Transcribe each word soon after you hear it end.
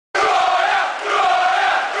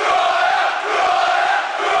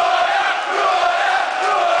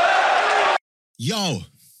Yo,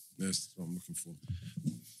 That's what I'm looking for.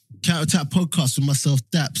 Counter Attack podcast with myself,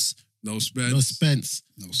 Daps, No Spence. No Spence,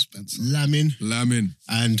 No Spencer. Lamin, Lamin.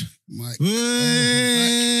 Mike.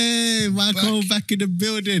 Hey, Michael back in the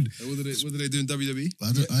building. What do they do in WWE?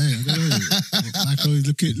 I don't know. Michael is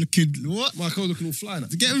looking. What? Michael looking all fly now.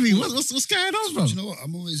 Get me? What's going on, bro? Do you know what?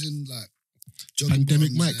 I'm always in like jogging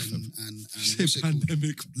Pandemic bottoms Mike. and Say what's it called?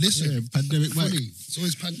 pandemic. Listen, Yeah, pandemic Mike. fully. It's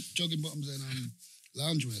always jogging bottoms and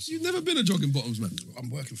loungewear. So You've never been a jogging bottoms man. I'm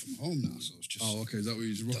working from home now, so it's just. Oh, okay. Is that what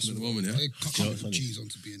you're that's rocking at the what- moment? Yeah. I can't what's funny? cheese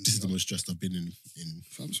onto being. This is the most stressed I've been in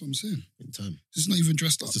That's what I'm saying. time. This is not even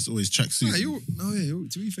dressed up. It's just always tracksuit.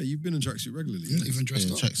 To be fair, you've been in tracksuit regularly. Not even dressed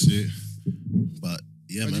Yeah, up. tracksuit. But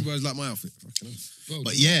yeah, How do man. you guys like my outfit? Fucking hell. Bro,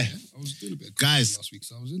 But do you know yeah. what? I was doing a bit of Guys. last week,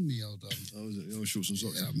 so I was in the old. How was it? Your shorts and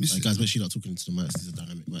socks. Yeah, I missed it. Guys, make sure you're not talking into the mics. These are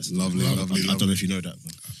dynamic mics. Lovely, I lovely, don't know if you know that,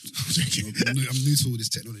 but I'm new to all this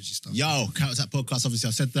technology stuff. Yo, Counter Attack podcast. Obviously,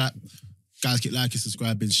 I said that. Guys, keep liking,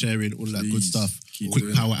 subscribing, sharing, all of that good Please, stuff. keep Quick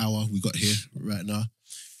doing power hour we got here right now.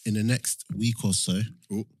 In the next week or so,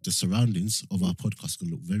 Oh. the surroundings of our podcast can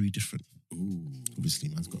look very different. Ooh. Obviously,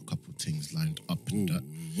 man's got a couple of things lined up and Ooh. that.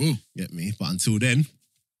 Ooh. Get me? But until then,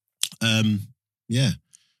 yeah,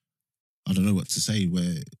 I don't know what to say.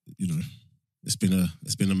 Where it's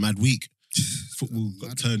been a mad week. Football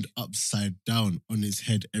got turned upside down on its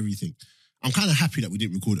head. Everything. I'm kind of happy that we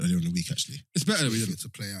didn't record earlier in the week. Actually, It's better than we Get did to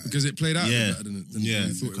play out. because it played out Yeah. better than yeah,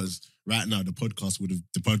 we thought it would. because right now the podcast would have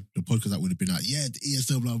the podcast that would have been like, yeah, the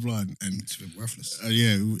ESL blah blah, and It's been worthless.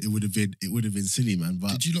 yeah, it would have been silly, man.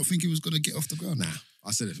 But Did you not think it was going to get off the ground? Nah,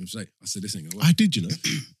 I said it from straight. I said this ain't gonna work. I did,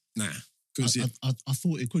 Nah, couldn't see it. I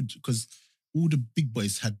thought it could because all the big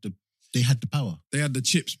boys had the power. They had the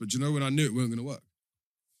chips, but you know when I knew it weren't gonna work?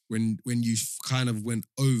 When you kind of went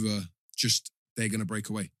over just they're gonna break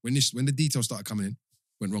away. When the details started coming in,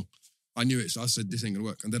 went wrong. I knew it, so I said this ain't gonna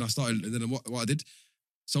work. And then what I did,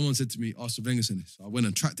 someone said to me, Arsene Wenger said this. So I went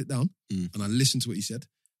and tracked it down and I listened to what he said.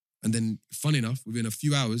 And then, funny enough, within a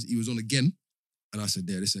few hours, he was on again. And I said,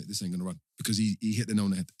 yeah, this ain't gonna run. Because he hit the nail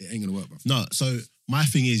on the head. It ain't gonna work, bro. No, so my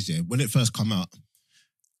thing is, yeah, when it first come out,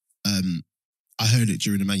 I heard it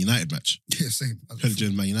during the Man United match. Yeah, same. I heard it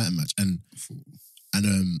during the Man United match, and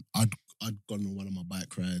I I'd gone on one of my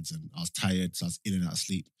bike rides and I was tired, so I was in and out of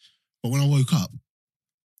sleep. But when I woke up,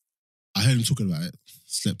 I heard him talking about it,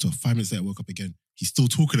 slept off. 5 minutes later, I woke up again. He's still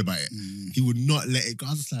talking about it. He would not let it go.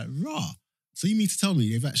 I was just like, rah. So you mean to tell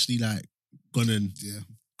me they've actually like gone and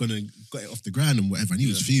got it off the ground and whatever, and he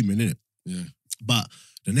was fuming, innit? Yeah. But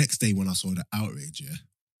the next day when I saw the outrage, yeah,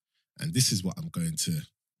 and this is what I'm going to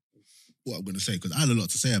say, because I had a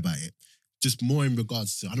lot to say about it. Just more in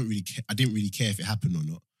regards to, I didn't really care if it happened or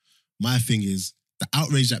not. My thing is the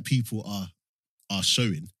outrage that people are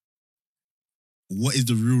showing. What is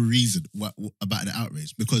the real reason about the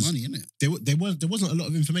outrage? Because money, innit? there wasn't a lot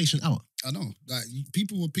of information out. I know. Like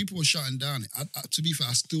people were shutting down it. To be fair,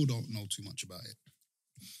 I still don't know too much about it.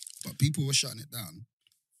 But people were shutting it down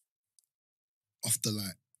after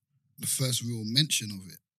like the first real mention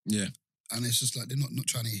of it. Yeah. And it's just like they're not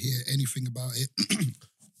trying to hear anything about it.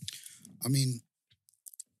 I mean,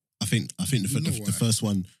 I think the first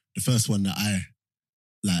one that I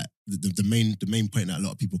like the main point that a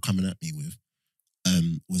lot of people coming at me with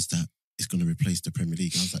was that it's going to replace the Premier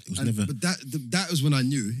League. I was like, it was never. But that was when I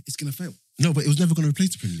knew it's gonna fail. No, but it was never going to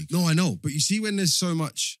replace the Premier League. No, I know. But you see, when there's so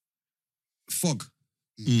much fog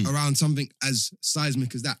around something as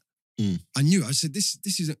seismic as that, I knew. I said, "This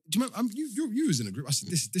isn't." Do you remember? You was in a group. I said,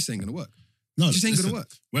 "This ain't gonna work. No, this ain't gonna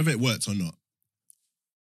work." Whether it worked or not,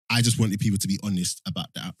 I just wanted people to be honest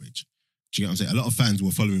about the outrage. Do you get what I'm saying? A lot of fans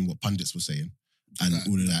were following what pundits were saying and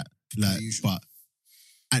all of that. Like, but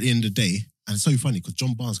at the end of the day, and it's so funny because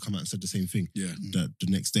John Barnes come out and said the same thing. Yeah. The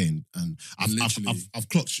next day, and Literally. I've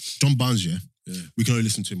clocked John Barnes. Yeah. Yeah. We can only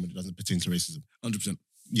listen to him when it doesn't pertain to racism. 100%.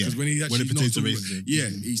 Yeah. Because when he actually it pertains to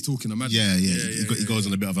racism, he's talking a mad. Yeah. He goes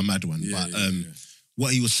on a bit of a mad one. Yeah, but yeah.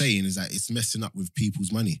 what he was saying is that it's messing up with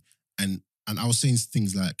people's money. And I was saying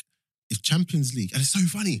things like, if Champions League, and it's so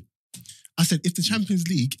funny. I said, if the Champions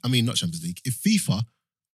League, I mean, not Champions League, if FIFA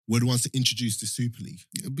were the ones to introduce the Super League,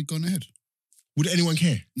 it'll be gone ahead. would anyone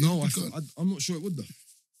care? No, I'm not sure it would though.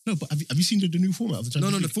 No, but have you seen the new format of the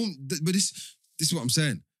Champions League? The form. But this is what I'm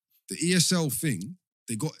saying. The ESL thing,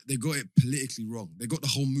 they got it politically wrong. They got the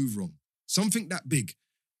whole move wrong. Something that big,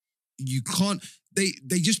 you can't. They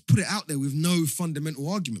just put it out there with no fundamental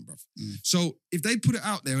argument, bruv. So if they put it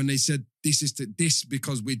out there and they said this is to this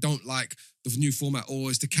because we don't like the new format, or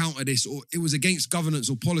it's to counter this, or it was against governance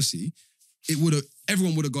or policy,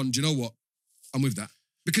 everyone would have gone, do you know what? I'm with that.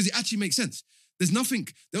 Because it actually makes sense. There's nothing,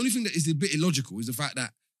 the only thing that is a bit illogical is the fact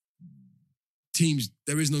that teams,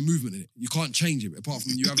 there is no movement in it. You can't change it apart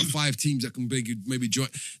from you have 5 teams that can maybe join.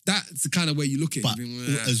 That's the kind of way you look at But it. You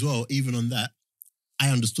think, as well, even on that, I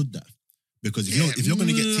understood that because if you're going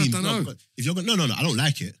to get teams, I don't know. if you're going, no, I don't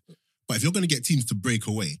like it. But if you're going to get teams to break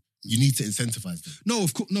away, you need to incentivize them. No,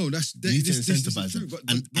 of course, no. That's You need to incentivize them. But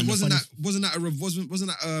And wasn't the that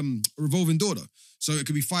a revolving door though? So it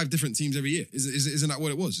could be 5 different teams every year. Isn't that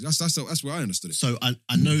what it was? That's where I understood it. So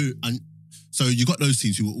I know, and so you got those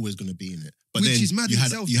teams who were always going to be in it, but Which then is mad you in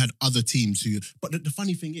had itself. you had other teams who. But the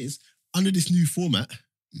funny thing is, under this new format,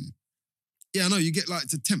 Yeah, I know. You get like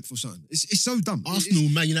to 10th or something. It's so dumb. Arsenal,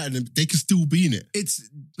 Man United, they could still be in it,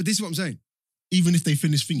 But this is what I'm saying. even if they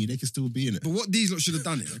finish thingy, they could still be in it. But what these lot should have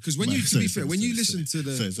done it, because when Right, you, to sorry, be fair, sorry, when you sorry, listen to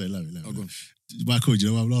the, Sorry, Larry. oh, go on. Michael, do you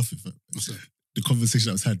know why I'm laughing? What's that? The conversation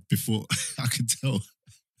that was had before, I could tell.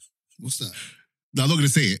 What's that? No, I'm not going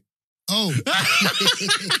to say it. Oh.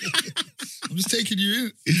 I'm just taking you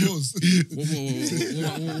in. Pause.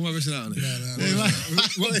 what am I missing out on it?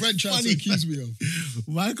 No. What Brent tried funny, to accuse me of.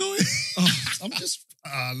 Michael? I'm just...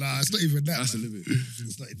 nah, it's not even that. That's a man. little bit.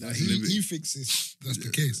 It's not that. That's a little bit. He thinks that's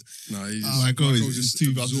the case. No, he's Michael is just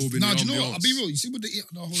too absorbing No, the do you know what? I'll be ambiance. real. You see what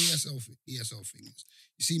the whole ESL thing is?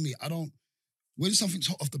 You see me, I don't... When something's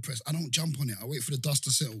hot off the press, I don't jump on it. I wait for the dust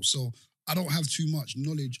to settle. So I don't have too much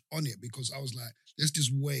knowledge on it because I was like, let's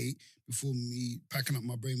just wait before me packing up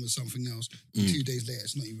my brain with something else. 2 days later,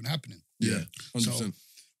 it's not even happening. Yeah, 100%.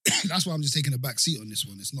 So that's why I'm just taking a back seat on this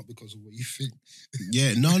one. It's not because of what you think.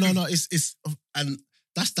 Yeah, no. It's and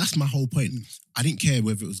that's my whole point. I didn't care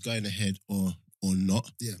whether it was going ahead or not.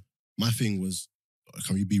 Yeah. My thing was,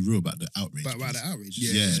 can we be real about the outrage? But about the outrage.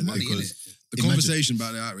 Yeah, There's money in because- it. The Imagine- conversation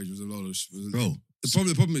about the outrage was a lot of... Bro,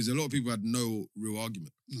 The problem is a lot of people had no real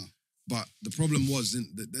argument. No. But the problem wasn't,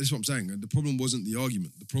 that's what I'm saying, the problem wasn't the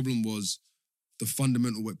argument. The problem was the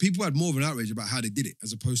fundamental way. People had more of an outrage about how they did it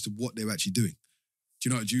as opposed to what they were actually doing. Do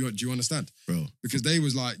you understand? bro. Because they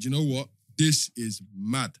was like, do you know what? This is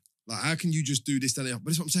mad. Like, how can you just do this, that, and the other? But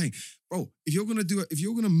that's what I'm saying. Bro, if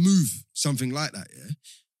you're gonna move something like that, yeah,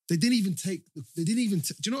 they didn't even do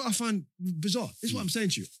you know what I find bizarre? This is what I'm saying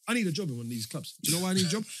to you. I need a job in one of these clubs. Do you know why I need a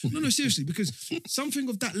job? No, seriously, because something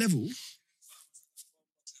of that level.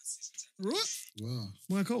 Right? Wow.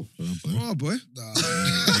 Michael. Oh, boy. Oh, boy. Nah.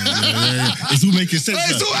 Yeah. It's all making sense.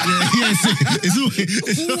 Hey, it's now. all-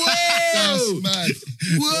 it's all. Whoa! That's mad.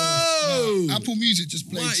 Whoa! Nah, Apple Music just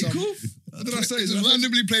played Mate, you some... cool? Did I say It's something?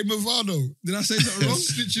 randomly played Movado. Did I say something wrong?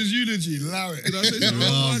 Stitcher's Eulogy. Allow it. Did I say something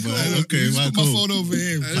Oh, wrong? man. Michael? Okay, Just put my Michael. phone over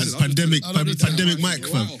here. Hey, listen, Pandemic, I don't need to pandemic have my- mic,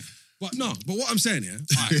 fam. Wow. But what I'm saying here,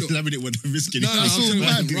 right, look, Laminate with risking no, it. I'm That's all telling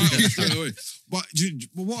you, mad. right, right.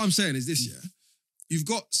 But what I'm saying is this, yeah, you've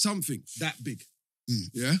got something that big,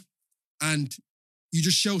 yeah, and you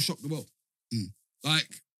just shell shock the world. Like,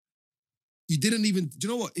 you didn't even, do you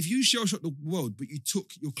know what? If you shell shock the world, but you took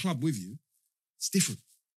your club with you, it's different.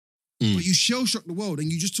 But you shell shock the world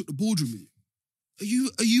and you just took the boardroom with you.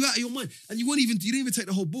 Are you out of your mind? And you didn't even take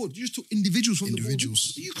the whole board. You just took individuals from Individuals.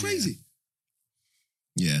 the board. Are you crazy?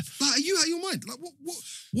 Yeah. Like, are you out of your mind? Like,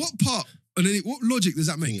 what part? And then what logic does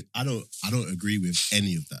that make? I don't agree with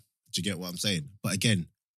any of that. Do you get what I'm saying? But again,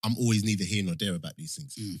 I'm always neither here nor there about these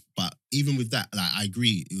things. But even with that, like, I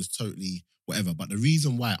agree, it was totally whatever. But the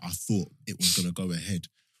reason why I thought it was going to go ahead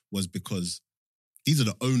was because these are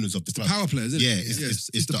the owners of the club. Power players, isn't it? Yeah,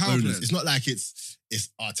 it's the power owners. players. It's not like it's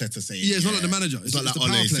Arteta saying. Yeah, it's not like the manager. It's not like the Ole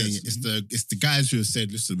power saying players. it. It's the guys who have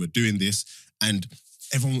said, listen, we're doing this. And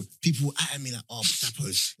people were at me like, oh, but Dapo,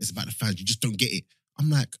 it's about the fans. You just don't get it. I'm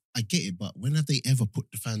like, I get it, but when have they ever put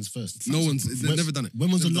the fans first? No one's, they've never done it. When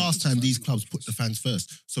was the Never done last time these clubs put the fans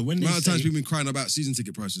first? So when The they amount of times say, people been crying about season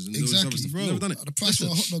ticket prices and all this other Exactly, stuff. bro. Never done it. The price for a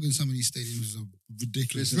hot dog in some of these stadiums is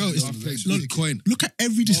ridiculous. Listen, Bro, it's- I've paid It's good ridiculous. coin. look at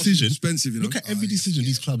every decision. Expensive, you know. Look at every yeah. decision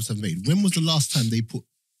these clubs have made. When was the last time they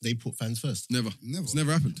put fans first? Never. Never. It's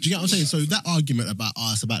never happened. Do you get what I'm saying? So that argument about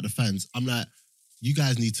us, about the fans, I'm like, you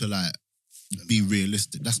guys need to like be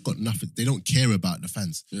realistic. That's got nothing. They don't care about the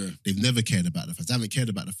fans. Yeah. They've never cared about the fans. They haven't cared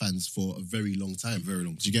about the fans for a very long time. Very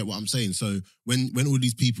long Do you get what I'm saying? So when all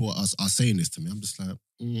these people are saying this to me, I'm just like,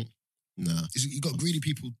 nah. You got greedy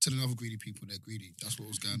people telling other greedy people they're greedy. That's what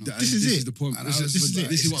was going on. This is it. the point. And This I was is like,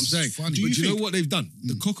 this is what I'm it's saying. funny. Do But you you know think- what they've done?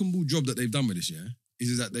 The cock and bull job that they've done with this, yeah,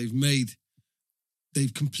 is that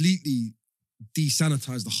they've completely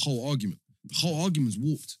desanitized the whole argument. The whole argument's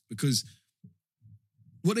warped because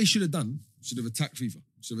what they should have done should have attacked FIFA,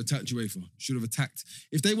 should have attacked UEFA, should have attacked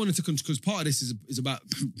if they wanted to, because part of this is about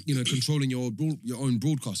controlling your own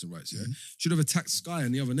broadcasting rights. Yeah, should have attacked Sky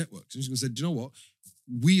and the other networks. And just said, do you know what?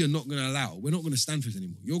 we are not going to allow, we're not going to stand for this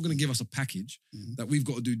anymore. You're going to give us a package that we've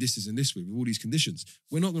got to do this and this with all these conditions.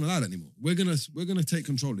 We're not going to allow that anymore. We're going to take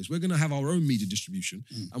control of this. We're going to have our own media distribution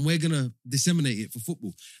and we're going to disseminate it for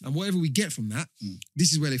football. And whatever we get from that,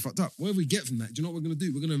 this is where they fucked up. Whatever we get from that, do you know what we're going to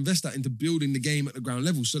do? We're going to invest that into building the game at the ground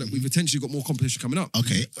level so that we've potentially got more competition coming up.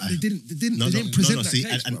 Okay. But they didn't present that see,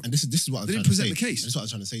 case, and this is what I'm They trying didn't to say. present the case. That's what I'm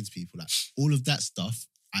trying to say to people. Like, all of that stuff,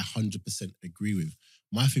 I 100% agree with.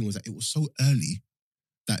 My thing was that it was so early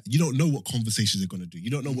that you don't know what conversations they're going to do. You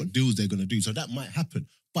don't know what deals they're going to do. So that might happen.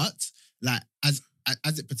 But like as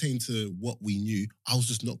it pertained to what we knew, I was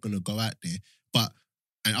just not going to go out there.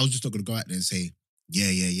 And I was just not going to go out there and say, yeah,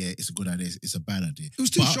 it's a good idea, it's a bad idea. It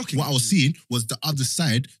was too But shocking. what I was seeing was the other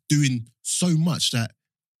side doing so much that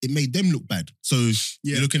it made them look bad. So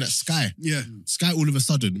you're looking at Sky. Yeah. Sky all of a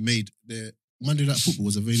sudden made the Monday Night Football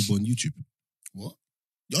was available on YouTube. What?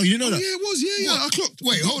 Oh, you didn't know Oh, that? yeah, it was. Yeah. What? I clocked.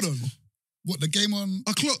 Wait, hold on. What, the game on?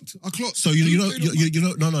 I clocked. So you know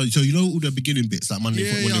So you know all the beginning bits like Monday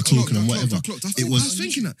Yeah, when I they're clocked, talking and I whatever. clocked. It I was was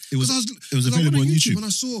thinking that. it was Because it was I went available on on YouTube. and I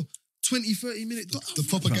saw 20, 30 minute. The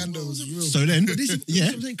propaganda was real. So then, This is yeah.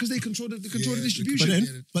 what I'm saying, because they control the Yeah,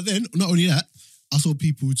 distribution. But then, not only that, I saw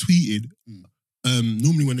people tweeting.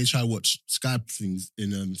 Normally, when they try to watch Sky things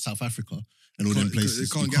in South Africa and all them Can't- places,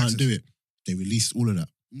 they can't you get can't access. do it. They released all of that.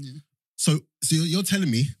 Yeah. So you're telling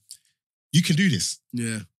me you can do this,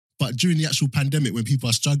 Yeah. but during the actual pandemic, when people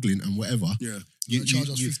are struggling and whatever, Yeah. You charge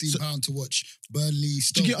us £15 so- to watch Burnley, Do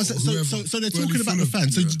Stoke, you get, or whoever. so they're Burnley, talking about the Fulham.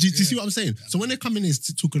 fans. So Yeah. do you see what I'm saying? So when they're coming in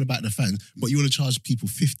talking about the fans, but you want to charge people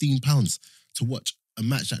 £15 to watch a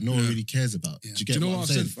match that no one Yeah. really cares about. Yeah. Do you Do get you know what what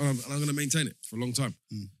I'm I've saying? said? And I'm going to maintain it for a long time.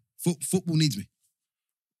 Mm. Football needs me.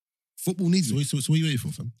 Football needs So, me. so what are you waiting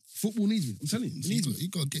for, fam? Football needs me. I'm telling you, it needs me. You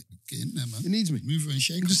got to get in there, man. It needs me. Move her and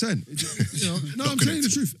shake I'm just her. saying. No, I'm telling you the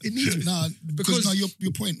truth. It needs me. Nah, because Because- no,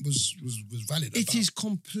 your point was valid. It about- is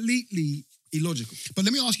completely illogical. But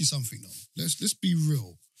let me ask you something though. Let's be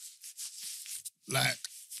real. Like,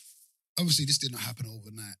 obviously, this didn't happen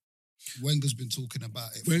overnight. Wenger's been talking about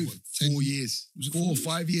it for When what, 10 4 years, Was it 4 or 4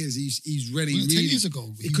 5 years, he's ready. Was it 10 really, years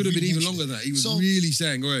ago? it could have been really even mentioned longer it. than that. He was So- really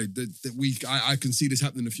saying, all right, that I can see this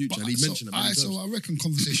happening in the future. And he mentioned it many times. So I reckon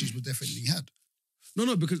conversations were definitely had.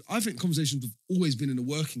 No, because I think conversations have always been in the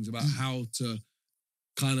workings about how to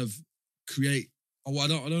kind of create. Oh, I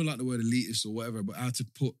don't like the word elitist or whatever, but how to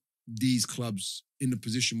put these clubs in the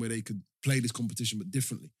position where they could play this competition but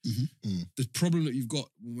differently. The problem that you've got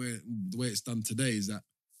the way it's done today is that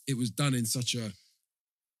it was done in such a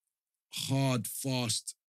hard,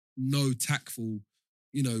 fast, no tactful,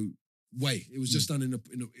 way. It was just done in a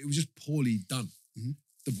it was just poorly done. Mhm.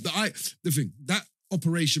 The thing that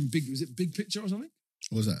Operation Big, was it Big Picture or something?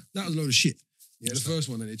 What was that? That was a load of shit. Yeah, the first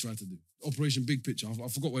one that they tried to do, Operation Big Picture. I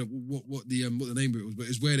forgot what the name of it was, but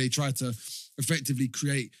it's where they tried to effectively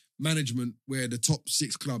create management where the top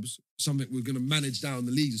 6 clubs, something we're going to manage down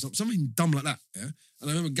the leagues or something dumb like that. Yeah, and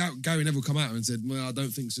I remember Gary Neville come out and said, "Well, I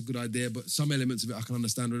don't think it's a good idea, but some elements of it I can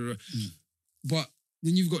understand." But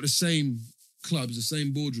then you've got the same clubs, the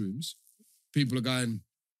same boardrooms. People are going,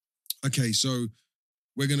 "Okay, so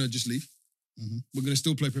we're going to just leave. We're going to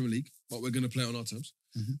still play Premier League, but we're going to play on our terms.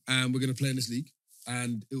 And we're going to play in this league.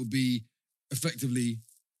 And it will be effectively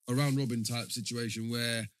a round robin type situation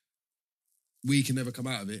where we can never come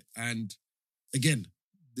out of it." And again,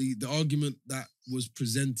 the argument that was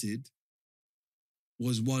presented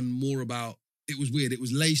was one more about, it was weird. It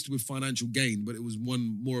was laced with financial gain, but it was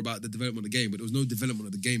one more about the development of the game. But there was no development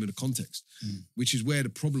of the game in the context, which is where the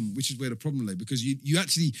problem lay. Because you're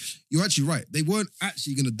actually right. They weren't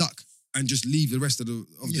actually going to duck and just leave the rest of they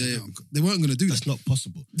weren't going to do That's that. not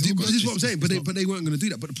possible. This is what I'm saying, but they weren't going to do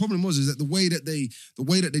that. But the problem was that the way that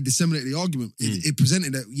they disseminated the argument, it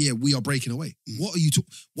presented that we are breaking away. What are you?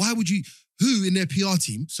 Why would you? Who in their PR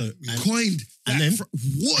team coined that?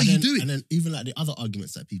 What are you doing? And then even like the other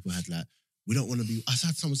arguments that people had, like, we don't want to be. I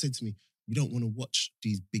had someone said to me, we don't want to watch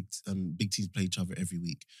these big teams play each other every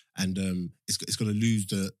week, and it's going to lose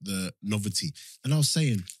the novelty. And I was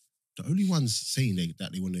saying, the only ones saying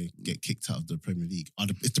that they want to get kicked out of the Premier League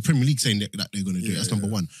it's the Premier League saying that they're going to do it. That's number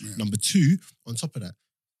one. Yeah. Number two, on top of that,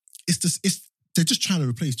 they're just trying to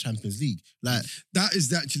replace Champions League. Like, That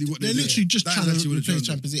is actually what they're they're literally just That trying is to actually what they're replace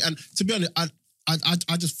trying to Champions League. And to be honest,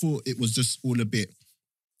 I just thought it was just all a bit,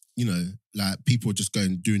 like people just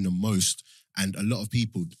doing the most. And a lot of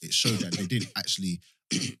people, it showed that they didn't actually.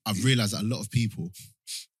 I've realised that a lot of people,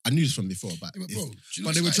 I knew this from before, but Yeah, but bro, do you know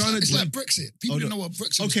But they it's were like- trying to- It's like Brexit. People Hold don't on. know what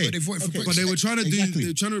Brexit Okay, is, but they voted for okay. Brexit. But they were trying to Exactly. they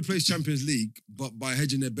were trying to replace Champions League, but by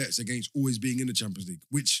hedging their bets against always being in the Champions League,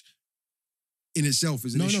 which in itself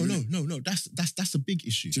is an issue. No. That's a big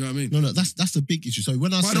issue. Do you know what I mean? No, that's a big issue. So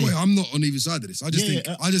when I By say, the way, I'm not on either side of this. I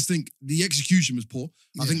just think the execution was poor.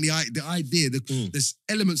 I Yeah. think the idea, there's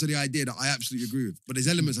elements of the idea that I absolutely agree with, but there's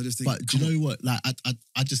elements I just think. but do you know what? Like,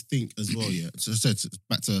 I just think as well. Yeah. So I said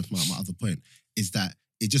back to my other point is that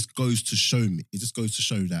it just goes to show me. It just goes to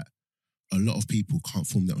show that a lot of people can't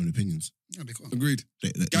form their own opinions. Yeah, they can't. Agreed.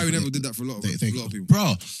 Gary Neville did that for a lot of people.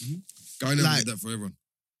 Bro, Gary Neville like, did that for everyone.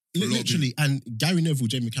 A lot of literally, and Gary Neville,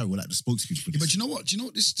 Jamie Carragher were like the spokespeople for Yeah, this. but you know what? Do you know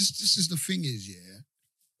what this is the thing is, yeah?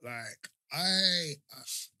 Like I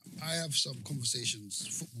have some conversations,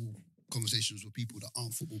 football conversations with people that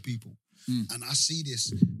aren't football people. And I see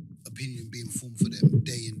this opinion being formed for them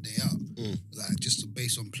day in, day out. Like just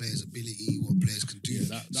based on players' ability, what players can do.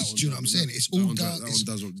 Yeah, that Do you know what I'm saying? It's all down.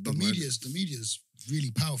 The my head. media's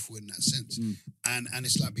really powerful in that sense. And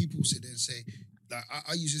it's like people sit there and say, like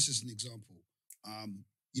I use this as an example.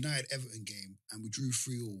 United Everton game and we drew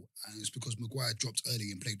 3-3, and it's because Maguire dropped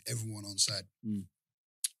early and played everyone on side. I don't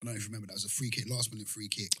know if you remember that. It was a free kick, last minute free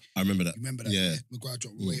kick. I remember that. You remember that? Yeah. Maguire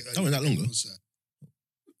dropped way early. That wasn't that long ago.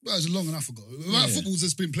 Well, it was long enough ago. Yeah. Football's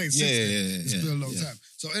just been played since then. It's been a long yeah. time.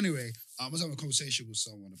 So anyway, I was having a conversation with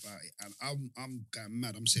someone about it, and I'm going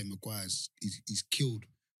mad. I'm saying Maguire's he's killed,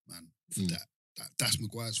 man, for that. That's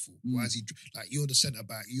Maguire's fault. Why is he like? You're the centre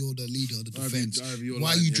back. You're the leader of the defence.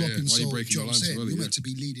 Why are you dropping so? Do you know what I'm saying? You're meant to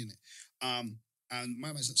be leading it. And my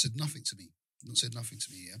man said nothing to me. Not said nothing to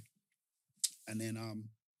me. Yeah. And then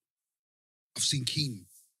I've seen Keane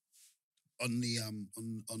on the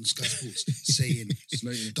on Sky Sports saying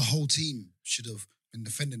the whole team should have been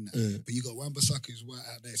defending that. But you got Wan-Bissaka who's right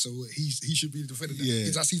out there, so he should be defending that. Yeah.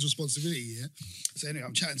 That's his responsibility. Yeah. So anyway,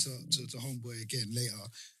 I'm chatting to homeboy again later.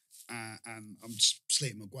 And I'm just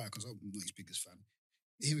slating Maguire because I'm not his biggest fan.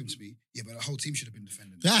 Hear him to me, yeah, but the whole team should have been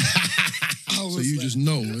defending. So you just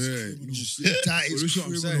know, that is that's what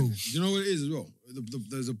I'm saying. criminal. You know what it is as well?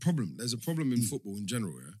 There's a problem. There's a problem in football in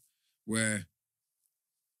general, yeah, where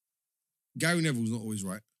Gary Neville's not always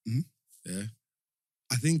right. Yeah.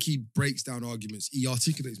 I think he breaks down arguments. He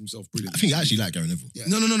articulates himself I brilliantly. think I actually like Gary Neville. Yeah.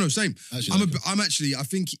 No, same. I actually I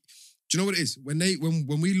think, do you know what it is? When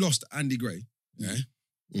we lost Andy Gray, yeah,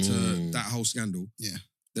 to that whole scandal, Yeah.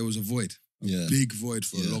 there was a void. Yeah. Big void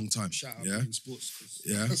for a long time. Shout out Yeah. beIN Sports.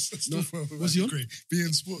 Yeah. What's he on?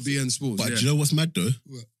 beIN Sports. beIN Sports. But yeah. do you know what's mad though?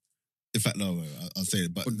 What? In fact, no, I'll say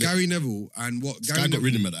it. But Gary Neville and what Sky Gary got Neville,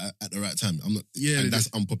 rid of him at the right time. I'm not. Yeah, and they that's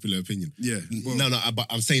unpopular opinion. yeah. Well, No, but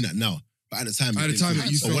I'm saying that now. But at the time, At the it time,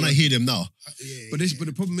 didn't. you So felt when I like- hear them now, but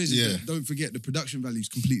the problem is Yeah. that don't forget the production value is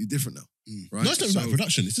completely different now. Right? no, it's not about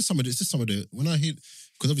production. It's just some of the. When I hear,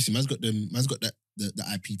 because obviously man's got that the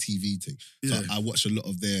IPTV thing. So Yeah. I watch a lot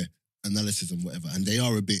of their analysis and whatever, and they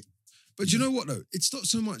are a bit. But you know what though? It's not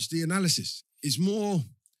so much the analysis. It's more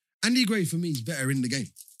Andy Gray for me is better in the game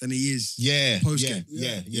than he is post game.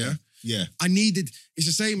 Yeah. It's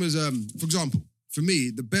the same as for example, for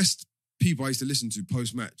me, the best people I used to listen to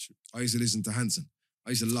post match, I used to listen to Hansen.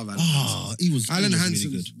 I used to love Alan Hansen. He was Alan really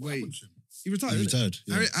Hansen's good. way. He retired. He didn't he? retired.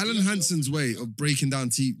 Yeah. Alan Hansen's way of breaking down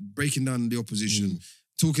the opposition,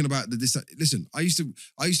 talking about listen, I used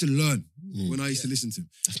to learn when I used to listen to him.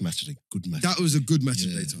 That's match of the good match. That was a good match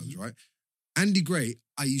of Yeah. day times, right? Andy Gray,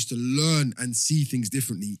 I used to learn and see things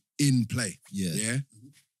differently in play. Yeah. Yeah.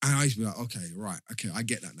 And I used to be like, okay, I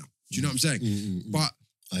get that now. Do you know what I'm saying? But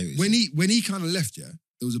I hear what when you're he kind of left, yeah,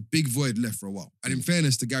 there was a big void left for a while. And in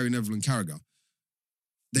fairness to Gary Neville and Carragher,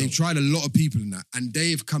 they've tried a lot of people in that, and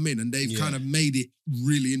they've come in and they've kind of made it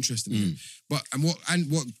really interesting. again. But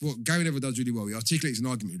what Gary Neville does really well, he articulates an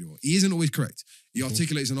argument really well. He isn't always correct. He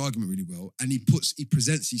articulates an argument really well, and he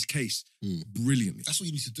presents his case brilliantly, That's what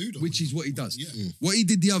you need to do, though. which is what he does. Yeah. What he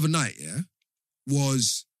did the other night, yeah,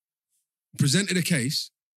 was presented a case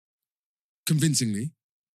convincingly,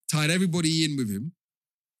 tied everybody in with him,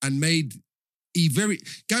 and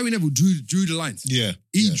Gary Neville drew the lines. Yeah.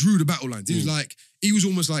 He drew the battle lines. He was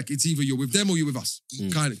almost like it's either you're with them or you're with us,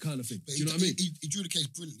 kind of thing. But Do you know what I mean? He drew the case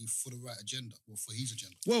brilliantly for the right agenda, or for his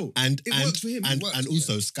agenda. Well, And it works for him. And, It works, and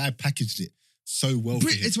also Sky packaged it so well. for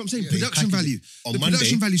him. It's what I'm saying. Yeah. Production He packaged value. it. On The Monday,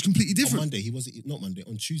 production value is completely on different. Monday, he wasn't not Monday.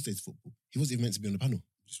 On Tuesday's football, he wasn't even meant to be on the panel.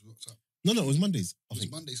 Just worked up. No, it was Mondays. I It was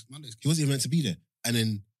think Mondays. he wasn't even meant to be there. And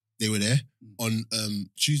then they were there on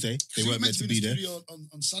Tuesday. They He was weren't meant to be in the there. studio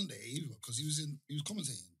on Sunday because he was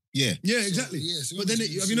commentating. Yeah. Yeah, So, exactly. yeah, so But then,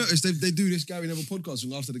 obviously have you noticed they do this Gary Neville podcast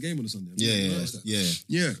from after the game on a Sunday? Have you noticed that?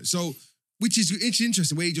 Yeah. So, which is it's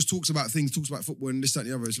interesting where he just talks about things, talks about football and this, that, and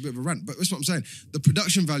the other. It's a bit of a rant. But that's what I'm saying. The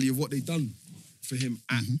production value of what they've done for him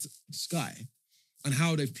at Sky and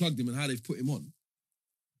how they've plugged him and how they've put him on.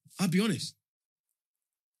 I'll be honest.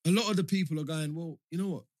 A lot of the people are going, well, you know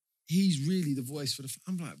what? he's really the voice for the.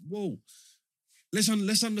 I'm like, whoa. Let's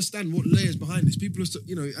understand what layers behind this. People are,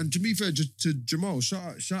 and to be fair, just to Jamal,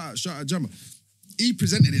 shout out Jamal. He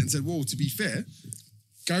presented it and said, "Whoa, to be fair,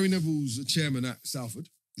 Gary Neville's a chairman at Salford,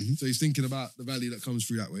 so he's thinking about the value that comes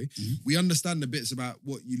through that way. We understand the bits about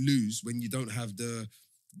what you lose when you don't have the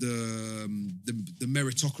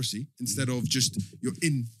meritocracy instead of just you're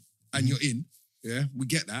in and you're in. Yeah, we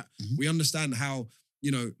get that. We understand how."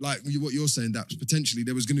 Like what you're saying, that potentially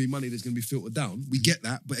there was going to be money that's going to be filtered down. We get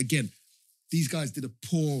that. But again, these guys did a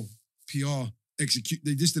poor PR execute.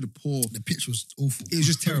 They just did a poor... The pitch was awful. It was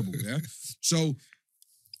just terrible, yeah? So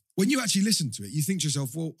when you actually listen to it, you think to yourself,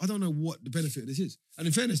 well, I don't know what the benefit of this is. And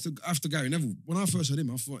in fairness, after Gary Neville, when I first heard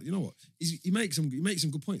him, I thought, you know what? He makes some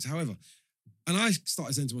good points. However, and I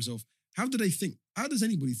started saying to myself, how does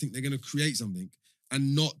anybody think they're going to create something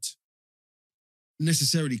and not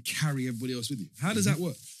necessarily carry everybody else with you? How does that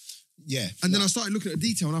work? Yeah. And then I started looking at the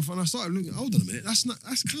detail and I started looking, hold on a minute, that's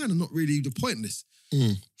kind of not really the point in this.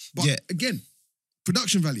 But again,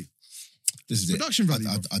 production value. This is production value.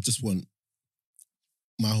 I just want,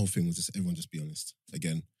 my whole thing was just everyone just be honest.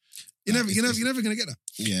 Again. You're never going to get that.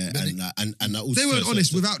 Yeah. And also, they weren't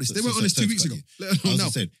honest without this. They weren't honest 2 weeks ago. I also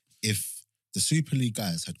said, if the Super League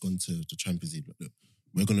guys had gone to the Champions League, look,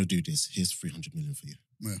 we're going to do this. Here's 300 million for you.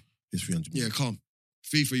 Yeah. Here's 300 million. Yeah, calm.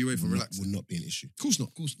 FIFA, UEFA, relax. Would not be an issue. Of course not.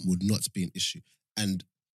 Would not be an issue. And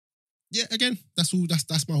yeah, again, that's all.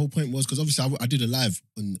 That's my whole point was because obviously I did a live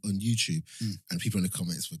on YouTube and people in the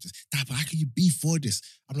comments were just, "Dad, but how can you be for this?"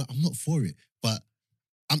 I'm like, I'm not for it, but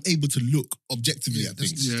I'm able to look objectively at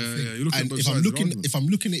things. Yeah. You're looking and at if I'm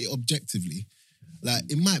looking at it objectively, like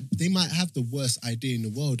they might have the worst idea in the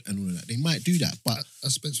world and all that. They might do that, but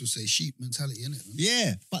as Spence would say, sheep mentality, innit?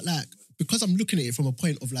 Yeah, but like because I'm looking at it from a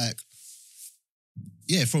point of like.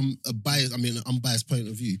 Yeah, from a unbiased point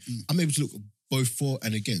of view, I'm able to look both for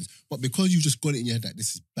and against. But because you just got it in your head that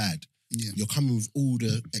this is bad, you're coming with all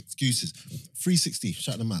the excuses. 360,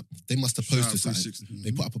 shout them out. They must have posted something.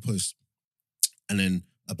 They put up a post. And then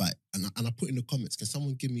and I put in the comments, can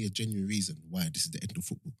someone give me a genuine reason why this is the end of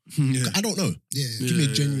football? I don't know. Give me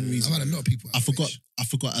a genuine reason. I've had a lot of people. I forgot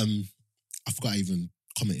I even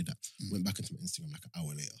commented that. Went back into my Instagram like an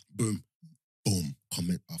hour later. Boom,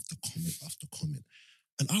 comment after comment after comment.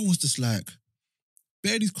 And I was just like,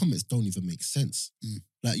 bare these comments don't even make sense.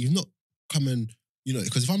 Like, you've not come and,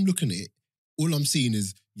 because if I'm looking at it, all I'm seeing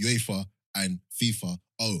is UEFA and FIFA,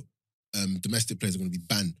 domestic players are going to be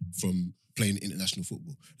banned from playing international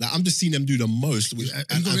football. Like, I'm just seeing them do the most, and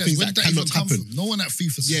things that cannot happen. No one at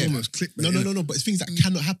FIFA says almost clickbait. No, but it's things that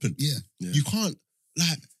cannot happen. Yeah. You can't,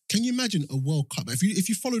 like, can you imagine a World Cup? If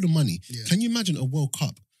you follow the money, can you imagine a World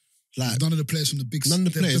Cup? Like none of the players from the big teams in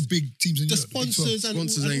the Europe, sponsors ain't going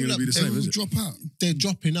to be the same. Drop out. They're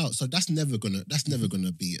dropping out, so that's never gonna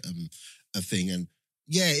be a thing. And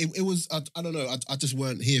yeah, it was. I don't know. I just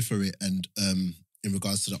weren't here for it. And in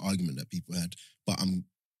regards to the argument that people had, but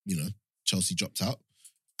Chelsea dropped out,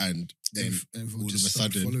 and then all of a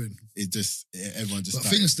sudden everyone just. But I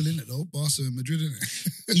think it's still in it though. Barca and Madrid, in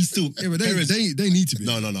it. He's still. But they need to be.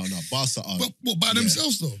 No. Barca are. But what by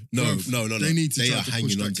themselves though? No. They need to. They try are to hanging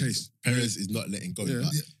push on that to case. Perez is not letting go.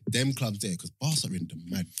 But them clubs there because Barca are in the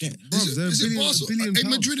mad debt. Is it Barca? billion Is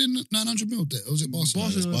pounds. Madrid in 900 mil debt, or is it Barca?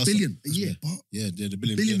 Barca Barca. $1 billion a year. Yeah, they're the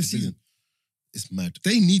billion. Billion yeah, a season. It's mad.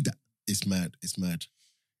 They need that. It's mad.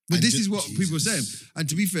 But And this just- is what people are Jesus. saying. And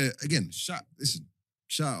to be fair, again, shout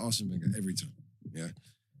out Arsene Wenger every time. Yeah.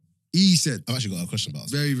 He said I've actually got a question about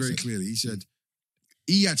very, very clearly. He said,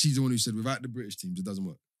 he actually is the one who said, without the British teams, it doesn't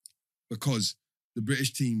work. Because the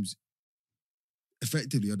British teams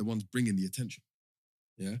effectively are the ones bringing the attention.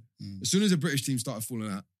 Yeah. As soon as the British team started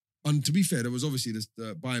falling out, and to be fair, there was obviously this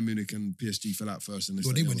Bayern Munich and PSG fell out first. And this,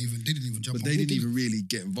 Well, they didn't even jump. but on they board, didn't even really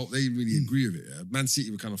get involved. They didn't really agree with it. Yeah? Man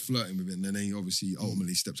City were kind of flirting with it, and then they obviously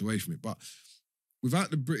ultimately stepped away from it. But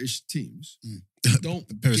without the British teams, don't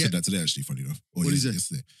Perez get... said that today, actually, funny enough. Or What is it?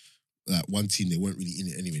 yesterday. Like one team, they weren't really in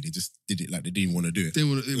it anyway. They just did it like they didn't even want to do it. They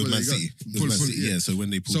wanna- It was Man City. It was Man City, yeah. So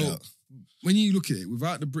when they pulled out. When you look at it,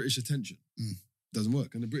 without the British attention, it doesn't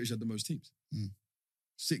work. And the British had the most teams.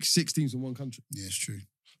 Six teams in one country. Yeah, it's true.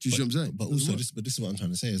 Do you see what I'm saying? But Doesn't also, work. this is what I'm trying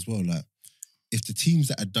to say as well. Like, if the teams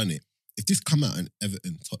that had done it, if this come out in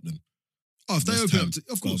Everton, Tottenham, if they West open Ham, up to,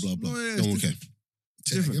 of blah, course. blah, blah, No, yeah, no one it's will care. different.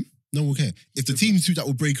 It's different. No one will care. If the teams that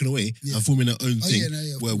were breaking away and forming their own thing,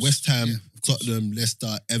 of where course. West Ham, Yeah, of course. Tottenham,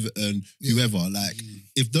 Leicester, Everton, Yeah. whoever, like,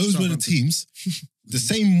 if those were the Southampton. teams, the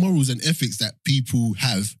same morals and ethics that people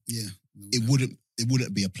have, Yeah. it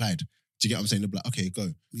wouldn't be applied. Do you get what I'm saying? They'll be like, okay, go.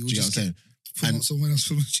 Do We you would get what I'm just saying? promote someone else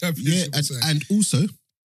from the Yeah, championship. and also,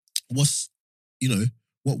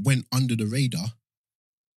 what went under the radar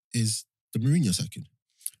is the Mourinho sacking.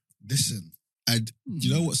 Listen, And do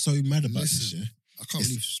you know what's so mad about this? Listen. Yeah? I can't It's-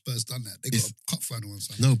 believe Spurs done that. They got a cup final on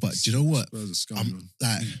Sunday. No, but do you know what? Spurs are scum, I'm man.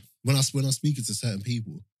 like when I was speaking to certain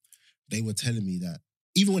people, they were telling me that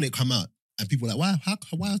even when it come out and people were like,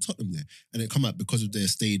 why are Tottenham there? And it come out because of their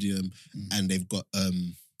stadium and they've got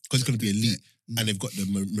because it's going to be elite and they've got the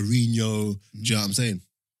Mourinho. Do you know what I'm saying?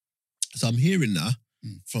 So I'm hearing now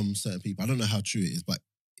from certain people. I don't know how true it is, but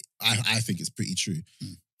I think it's pretty true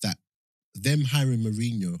that them hiring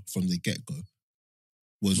Mourinho from the get go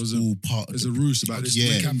was all part of There's a ruse about this.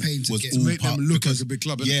 Yeah, campaign to was get all Make them part look because like a big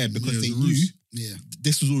club. innit? yeah, because there's they a knew ruse. Yeah.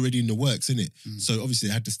 this was already in the works, innit? So obviously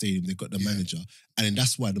they had the stadium, they got the manager, and then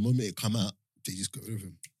that's why the moment it come out, They just got rid of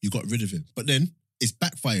him. you got rid of him. But then it's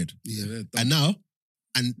backfired, Yeah, they're and now,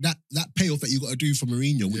 and that payoff that you got to do for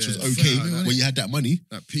Mourinho, which Yeah, was okay fair, innit? when you had that money.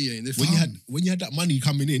 that P ain't When different. you had that money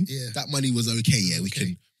coming in, Yeah. that money was okay. Yeah,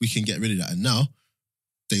 Okay. we can get rid of that. And now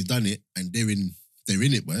they've done it, and they're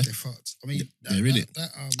in it. Where They fucked. I mean, they're in it. I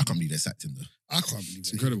I can't believe they sacked him though. can't believe It's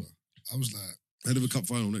it. incredible. I was like, Head of a cup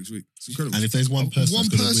final next week. It's incredible. And if there's one person, One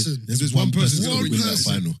that's gonna person. win, If there's one person that's that's gonna gonna win win that that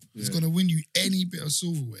final. it's going to win you any bit of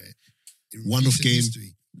silverware. In One off recent game.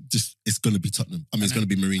 history. Just it's gonna be Tottenham. I mean, it's And gonna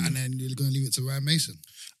be Mourinho. And then you're going to leave it to Ryan Mason.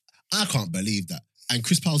 I can't believe that. And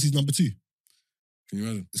Chris Powell's his number 2. Can you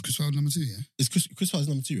imagine? It's Chris Paul number 2, yeah? Is Chris Powell's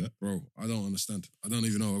number 2, right? Bro, I don't understand. I don't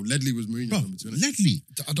even know. Ledley was Mourinho's Bro, number 2, innit? Ledley.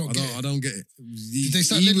 I don't get I it. don't get it. Did they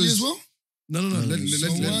start Ledley as well? No. No, Ledley, so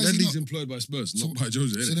why is he Ledley's not- employed by Spurs, So- not by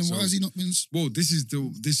Jose. So innit? then why has he not been... Well,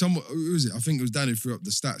 there's someone, who is it? I think it was Danny who threw up the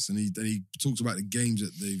stats and he talks about the games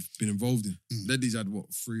that they've been involved in. Ledley's had,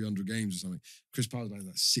 300 games or something. Chris Paul's had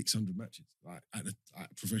like 600 matches, like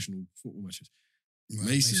at professional football matches. Right,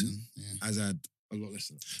 Mason yeah. has had a lot less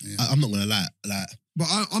than that. Yeah. I'm not gonna lie. Like But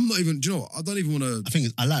I'm not even, do you know what? I don't even want to, I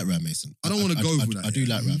think I like Ryan Mason. I don't want to go for that. I do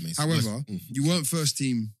like Ryan Mason. However, Mm. you weren't first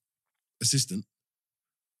team assistant.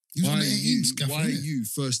 He was Why on are the 18 you, scaffold, why are innit? you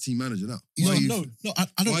first team manager now? He's Why No, are you no,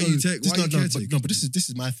 I don't why know. you take- This- why you no, caretaking? but this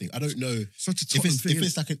is my thing. I don't know such a if Tottenham it's thing? if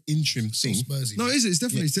it's like an interim So thing. Spursy. No, is it? It's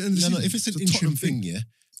definitely it's the end of the No, season. if it's an a interim Tottenham thing, yeah,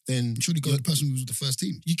 then Surely go with the person who was with the first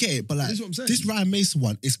team. you get it. But like This is what I'm saying. this Ryan Mason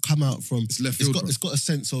one, it's come out from It's left field, bro. it's got a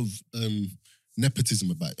sense of nepotism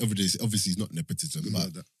about it. Obviously, it's not nepotism, Good but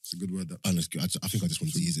word, that. It's a good word. That. honestly, I think I just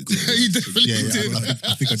wanted to use it. You definitely did.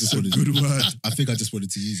 I think I just wanted Good word. I think I just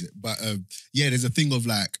wanted to use it. But yeah, there's a thing of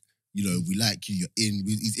like, you know, we like you, you're in.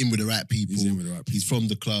 He's in with the right people. He's in with the right He's from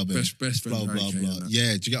the club. And Best friend. blah Harry blah Kane blah. and that.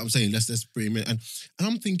 Yeah, do you get what I'm saying? Let's bring him in. And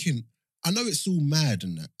I'm thinking, I know it's all mad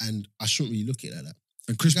and that, and I shouldn't really look at it like that.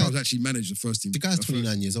 And Chris The guy- Powell's actually managed the first team. The guy's first-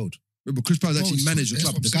 29 years old. But Chris Powell's actually he's- managed the that's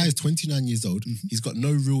club. what The guy is 29 years old. Mhm. He's got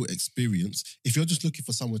no real experience. If you're just looking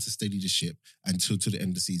for someone to steady the ship until to the end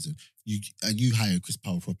of the season, you hire Chris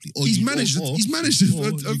Powell properly. Or He's you, managed or, he's managed or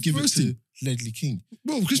a you give it first to team. Ledley King.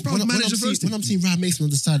 Well, Chris Powell's managed the first when team. I'm seeing Ryan Mason on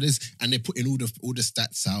the side of this, and they're putting all the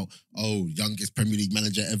stats out. Oh, youngest Premier League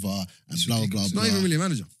manager ever, and It's blah blah ridiculous. blah. Not even really a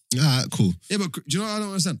manager. Ah, cool. Yeah, but do you know what I don't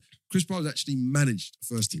understand? Chris Powell's actually managed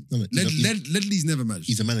the first team. No, but Ledley's never managed.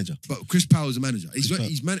 He's a manager. But Chris Powell's a manager. Chris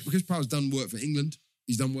Powell. Chris Powell's done work for England.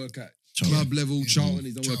 He's done work at Charlton. club level, Charlton.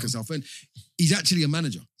 He's done work at Southend. He's actually a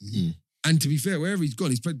manager. Mhm. And to be fair, wherever he's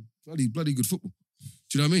gone, he's played bloody good football. Do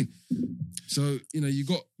you know what I mean? So you know, you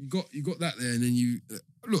got that there, and then you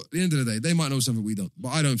look. At the end of the day, they might know something we don't, but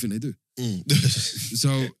I don't think they do. Mm.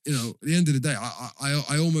 So you know, at the end of the day,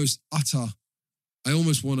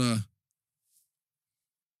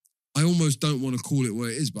 I almost don't want to call it what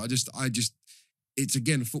it is, but I just, it's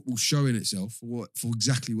again football showing itself for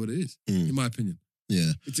exactly what it is, in my opinion.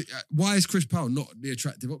 Yeah. Why is Chris Powell not the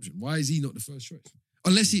attractive option? Why is he not the first choice?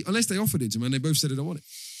 Unless they offered it to him and they both said they don't want it,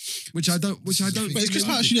 which I don't. But it's Chris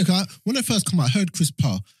Powell. Actually, when I first come out, I heard Chris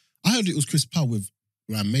Powell. I heard it was Chris Powell with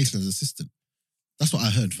Ryan Mason as assistant. That's what I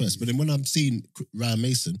heard first. But then when I'm seeing Ryan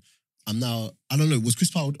Mason, I don't know, was Chris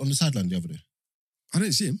Powell on the sideline the other day? I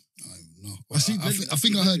didn't see him. I don't know. I see I Ledley- think I I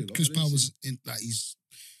see heard Ledley, Chris I didn't Powell see was in, like, he's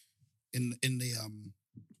in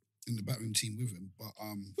the backroom team with him, but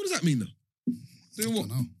What does that mean though? Doing I what?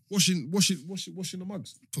 don't know. Washing the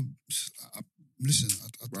mugs. Listen,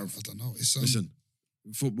 I don't know. It's Listen,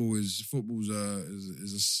 football's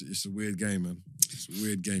it's a weird game, man. It's a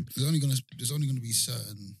weird game. there's only gonna be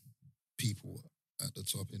certain people at the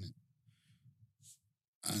top in it,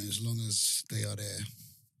 and as long as they are there,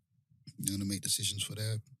 they're gonna make decisions for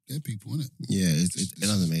their people, innit? Yeah, it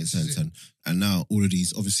doesn't make sense. And now all of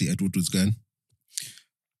these, obviously Edward was going.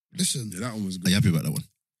 Listen, Yeah, that one was Are good. you happy about that one?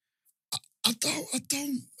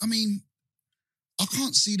 I mean, I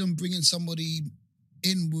can't see them bringing somebody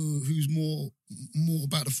in who's more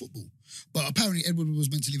about the football. But apparently Edward was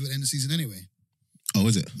meant to leave at the end of the season anyway. Oh,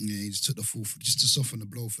 is it? Yeah, he just took the full just to soften the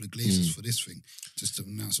blow for the Glazers for this thing, just to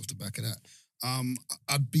announce off the back of that.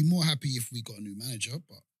 I'd be more happy if we got a new manager,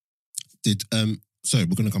 but Did sorry,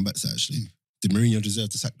 we're gonna come back to that actually. Did Mourinho deserve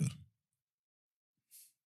to sack though?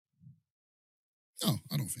 no,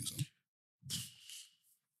 I don't think so.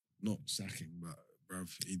 Not sacking, but bruv,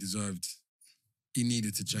 he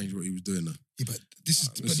needed to change what he was doing. Yeah, but this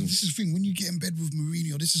is listen. the thing. When you get in bed with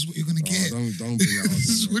Mourinho, this is what you're gonna get. Don't bring that This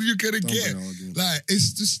is argument. what you're gonna Don't get. bring that argument. Like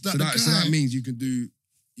it's just that So the that, guy. so that means you could do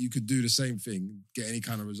the same thing, get any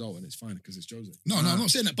kind of result, and it's fine because it's Jose. no, I'm not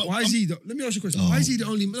saying that. But Why is he? Let me ask you a question. Oh. Why is he the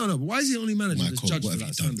only? No. But why is he the only manager Michael, that's judged what for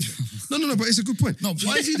have that you done? standard? No. But it's a good point. No,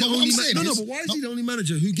 Why is he the what I'm only? saying is- But why is he the only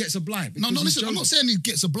manager who gets a blind? No, listen. I'm not saying he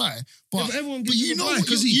gets a blight, but, but everyone but gets you a know blind what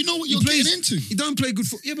because you know what you're getting into. He don't play good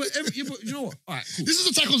football. Yeah, but you know what? All right, cool. This is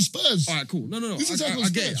attack on Spurs. All right, cool. No. This is I how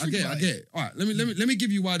it get it. goes. I get it. Think I about get it. All right, let me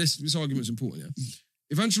give you why this argument's important. Yeah,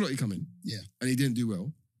 if Ancelotti come in, Yeah. and he didn't do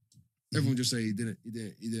well, everyone just say he didn't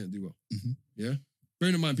do well. Mhm. Yeah.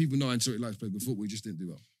 Bearing in mind, people know Ancelotti likes to play good football. He just didn't do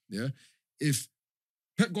well. Yeah. If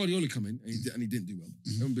Pep Guardiola come in and he didn't do well,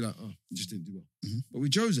 everyone be like, oh, he just didn't do well. Mhm. But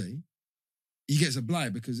with Jose, he gets a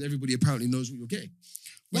blight because everybody apparently knows what you're getting.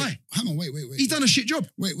 Why? Wait, hang on, wait. He's done a shit job.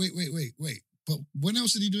 Wait. But when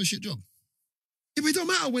else did he do a shit job? Yeah, but it don't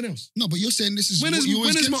matter when else. No, but you're saying this is When what has you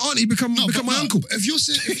always my get- auntie become but my uncle? If you're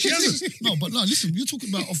saying She hasn't. listen, you're talking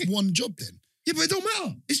about off one job then. Yeah, but it don't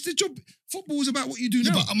matter. It's the job. Football is about what you do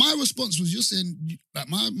Yeah, now. but my response was you're saying like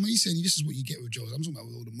me saying this is what you get with Joes. I'm talking about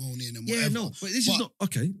with all the moaning and whatever. Yeah, no, but this is But- not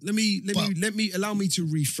okay. Let me allow me to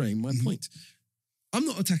reframe my point. I'm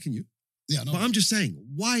not attacking you, Yeah, no. but I'm just saying,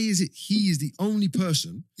 why is it he is the only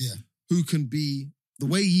person Yeah. who can be the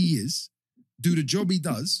way he is, do the job he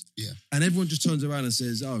does, Yeah. and everyone just turns around and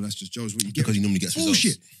says, "Oh, that's just Joe's what you get." Because he normally gets results.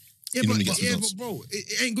 Bullshit. Yeah, He but, normally gets yeah, results. but bro,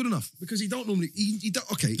 it ain't good enough because he don't normally. He do,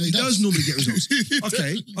 okay, No, he does normally get results.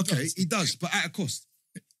 Okay, He does. he does, but at a cost.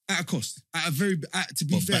 At a cost. At a very. To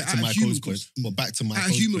be But fair, back to at a my human coach cost. point. But back to my At a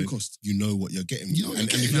coach human point, cost. you know what you're getting. You know what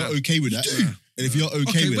and you're if getting. you're okay with that, do. and if you're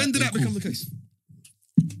okay with when that, did that then become cool. the case?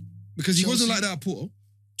 Because he wasn't like that at Porto.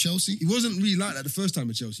 Chelsea, He wasn't really like that the first time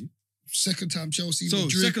at Chelsea. second time Chelsea, So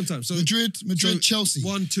Madrid, second time. So Madrid, so Chelsea.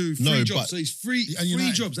 1, 2, 3 No, jobs. but- So he's three And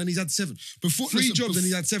United. jobs and he's had 7. Before Three listen, jobs and bef-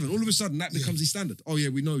 he's had 7. All of a sudden that becomes his standard. Oh yeah,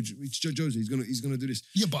 we know it's Jose. He's gonna do this.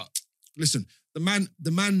 Yeah, but Listen, the man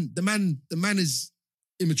is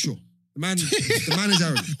immature. The man is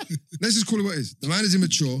arrogant. Let's just call it what it is. The man is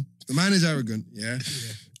immature. The man is arrogant. Yeah.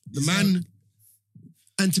 The He's man.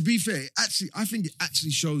 And to be fair, I think it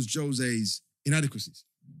actually shows Jose's inadequacies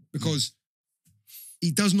because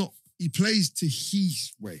he plays to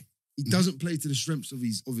his way. He doesn't play to the strengths of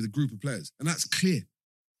the group of players, and that's clear.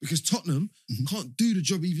 Because Tottenham can't do the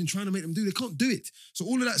job even trying to make them do. They can't do it. So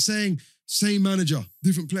all of that saying same manager,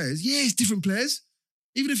 different players. Yeah, it's different players.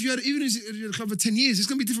 Even if you had a club for 10 years, it's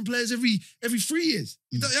gonna be different players every 3 years.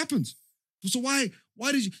 It happens. So why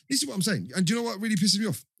did you? This is what I'm saying. And do you know what really pisses me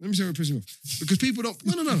off? Let me say what pisses me off. Because people don't.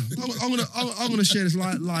 No. I'm gonna share this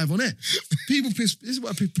live on air. This is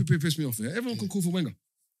what pissed me off. Yeah? Everyone can call for Wenger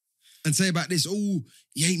and say about this. Oh,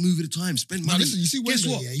 he ain't moving the time. Spend now money. listen, you see Guess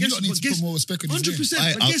Wenger, what? yeah, you don't need to put more respect on his name.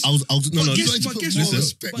 100%. But guess I was no, but no. guess, don't but put guess more what?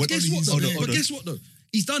 respect But on guess his what? name. Though? Hold But on. guess what? Though?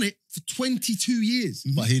 He's done it for 22 years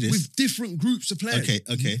But hear this. with different groups of players.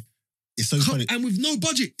 Okay. It's so funny. And with no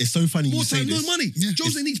budget, It's so funny more you say time, no this. money. Yeah.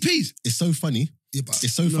 Jose needs peas. It's so funny. Yeah, but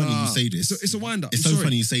It's so funny you say this. It's a wind up. It's I'm so sorry.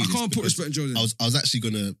 funny you say I this. can't put because respect on Jose. I was actually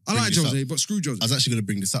gonna. I bring like this up. Jose, but screw Jose. I was actually gonna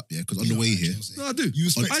bring this up, yeah, because on the way here, No, I do. You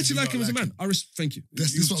respect I actually him, like you him as a don't man. Thank you.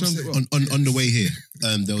 That's You what I'm termed it saying. well. on the way here,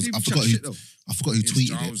 there was People I forgot chat shit, who though.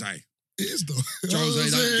 tweeted it. Jose. it is though. Jose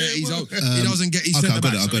don't get his own. man. He doesn't get his Okay, centre I got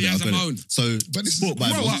back. it. I So he has a got moan. it. So But this Sport is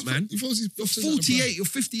Bible. Grow up, man. If I was his, You're 48 or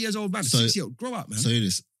 50 years old, man. So- 60-year-old. Grow up, man. So hear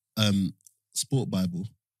this. Sport Bible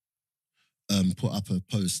put up a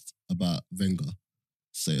post about Wenger,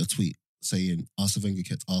 a tweet saying Arsene Wenger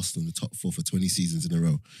kept Arsenal in the top 4 for 20 seasons in a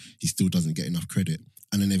row. He still doesn't get enough credit.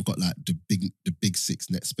 And then they've got like the big 6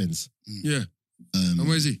 net spends. Yeah. And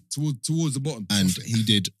where is he? Towards the bottom. And he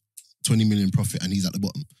did 20 million profit and he's at the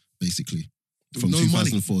bottom, basically. With From no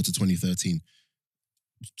 2004 to 2013.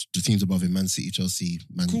 The teams above him, Man City, Chelsea,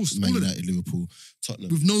 Man course, all of United, Liverpool,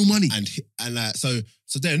 Tottenham. With no money. And so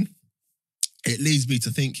then it leads me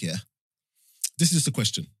to think here. This is just a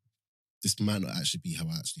question. This might not actually be how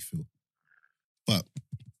I actually feel. But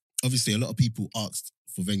obviously a lot of people asked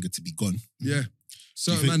for Wenger to be gone. Yeah.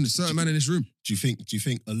 Certain man in this room. Do you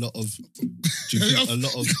think a lot of Can't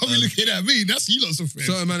be looking at me. That's you lots of friends.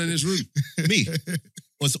 Certain man in this room. me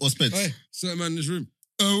or Spence? Hey, certain man in this room.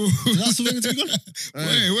 That's the Wenger to be gone.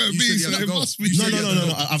 Wait, you me, said so he had it to go. must be. You No, said no, he no, had to no,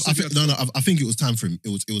 no. go. I You said he think had to no, no. I think it was time for him. It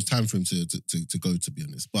was time for him to go. To be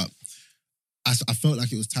honest, but I felt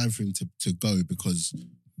like it was time for him to go because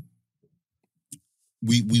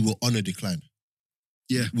we were on a decline.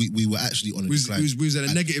 Yeah. we were actually on a We decline. was at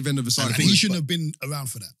a negative end of the I And cycle. he shouldn't have been around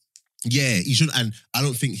for that. Yeah, he should. And I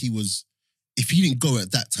don't think he was. If he didn't go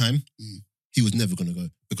at that time, he was never going to go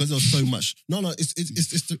because there was so much. No, it's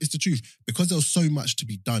the truth. Because there was so much to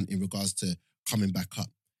be done in regards to coming back up.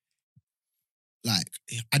 Like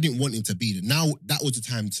I didn't want him to be there. Now that was the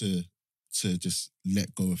time to just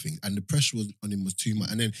let go of things, and the pressure was on him was too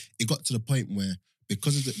much. And then it got to the point where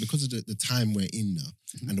because of the time we're in now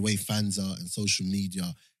and the way fans are and social media,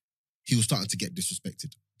 he was starting to get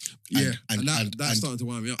disrespected. Yeah, and that's starting to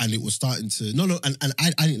wind me up. And it was starting to and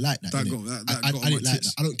I didn't like that. That innit? got that I got on my didn't like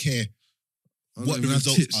tits. that. I don't care I don't what the even have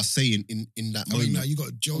results tits. are saying in that I mean, moment. now you got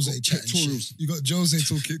Jose I've got chatting pectorals. shit. You got Jose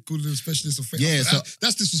talking, calling him specialist of fitness. Yeah, so-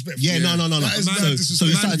 that's disrespectful. Yeah, no. That is Man- mad so disrespectful.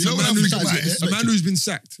 it started You know to- what I man, think started about to it? get A man who's been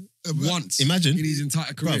sacked But- once Imagine. in his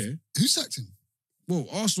entire career. Who sacked him? Well,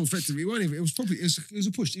 Arsenal effectively, it was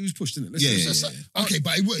a push. He was pushed, didn't it? Yeah. Okay,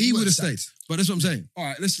 but He would have stayed. But that's what I'm saying. All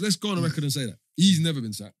right, let's go on the record and say that. He's never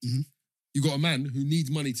been sacked. Mhm. You got a man who needs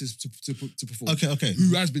money to perform. Okay.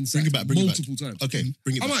 Who has been sacked Bring it back. multiple times. Okay,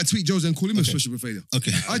 bring it I back. might tweet Jose and call him a Okay. special failure.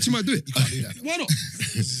 Okay. I actually might do it. You can't do that. Why not?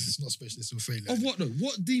 It's not specialist of failure. Of what though?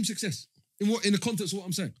 What deemed success? In the context of what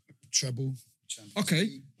I'm saying? Treble.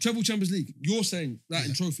 Okay, treble Champions League. You're saying that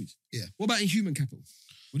in trophies. Yeah. What about in human capital?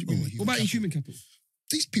 What do you mean? What about in human capital?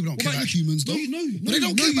 These people don't What care about about you? humans, though. No, They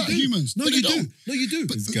don't care about you do. humans. No, But you they do. don't. No, you do.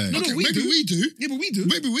 This guy. No, Okay, we maybe do. we do. Yeah, but we do.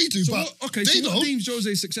 Maybe we do, So but what, okay, they so what don't. deems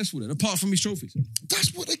Jose successful then, apart from his trophies?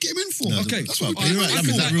 That's what they get him in for. No, Okay, That's well, what you're we right, get him Lam,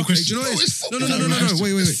 is for. that real question? Do you know what it Bro, is? it's No. football.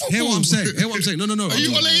 Wait. It's Hear what I'm football. saying. Hear what I'm saying. No. Are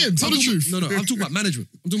you all in? Tell the truth. No. I'm talking about management.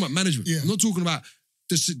 I'm talking about management. Yeah. I'm not talking about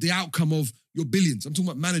the outcome of your billions. I'm talking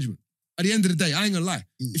about management. At the end of the day, I ain't gonna lie.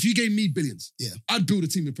 If you gave me billions, Yeah. I'd build a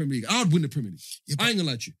team in the Premier League. I'd win the Premier League. Yeah, but- I ain't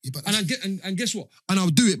gonna lie to you. Yeah, but And guess what? And I'll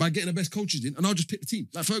do it by getting the best coaches in, and I'll just pick the team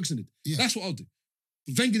like Ferguson did. Yeah. That's what I'll do.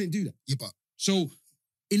 But Wenger didn't do that. Yeah, but So,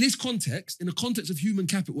 in this context, in the context of human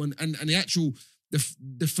capital and the actual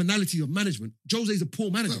the finality of management, Jose's a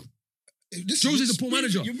poor manager. listen, Jose's a poor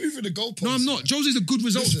manager. You're moving the goalposts. No, I'm not. Jose's a good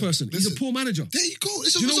results Listen, person. He's a listen. poor manager. There you go.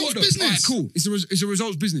 It's a Do you know results what? Though? business. All right, cool. It's a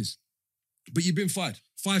results business. But you've been fired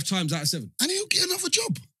 5 times out of 7. And he'll get another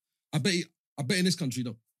job. I bet in this country,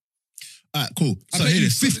 though. All right, cool. I So bet here you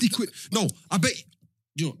it is. 50 quid. No, I bet.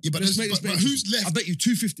 You know, Yeah, but let's there's- make this but bet. who's left? I bet you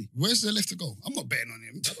 250. Where's there left to go? I'm not betting on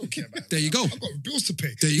him. I don't care about There you that. go. I've got bills to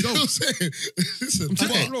pay. There you go. know what I'm saying? Listen, I'm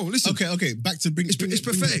telling but- you, bro, listen. Okay. Back to bring. It's bring it-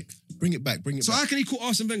 pathetic. Bring it back. So how can he call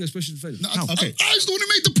Arsene Wenger special failure? No, How? Okay. I was the one who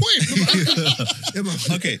made the point. Yeah,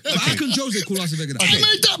 but, Okay, but how okay. can Jose call Arsene Wenger that? I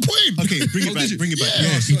made that point. Okay, bring Oh, it back. did you? Bring it back. Yeah.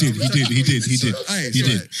 Yeah, he did. Hey, He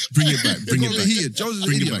sorry. did. Bring it back. Bring it Got me back. heated. Jose's an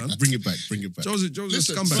Bring it idiot, back. man. Bring it back. Bring it back. Jose's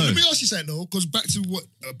Listen, a scumbag. so let me ask you something though, because back to what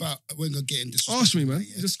about Wenger getting this. Ask me, man.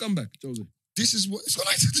 He's a scumbag, Jose. This is what it's got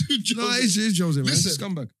nothing to do with No, Jose. it's Jose, man. He's a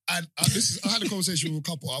Listen. scumbag. And I had a conversation with a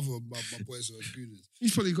couple of other my boys who are gooners.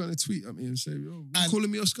 He's probably going to tweet at me and say, "Yo, you And-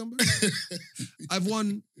 calling me a scumbag? I've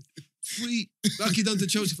won 3, like he done to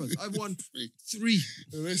Chelsea fans. I've won 3.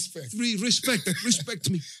 Respect. 3. Respect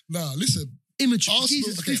me. Nah, listen. Immature. Arsenal,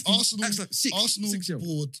 Jesus, okay, 50, Arsenal, acts like 6, Arsenal 6-year-old.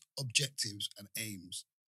 board objectives and aims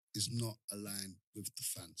is not aligned with the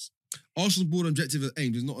fans. Arsenal's board objective and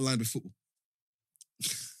aim is not aligned with football.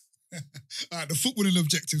 All right, the footballing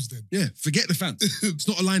objectives then. Yeah, forget the fans. It's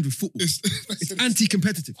not aligned with football. It's It's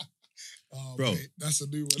anti-competitive. oh, Bro. mate, that's a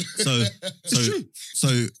new one. So, It's true.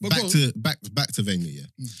 so But back go on. to back to Wenger. Yeah.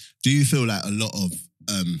 Do you feel like a lot of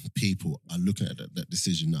people are looking at that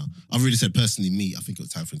decision now? I've already said personally, me, I think it was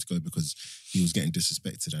time for him to go because he was getting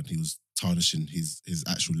disrespected and he was tarnishing his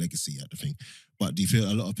actual legacy at the thing. But do you feel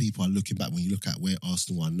a lot of people are looking back when you look at where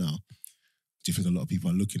Arsenal are now? Do you think a lot of people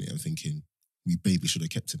are looking at it and thinking we maybe should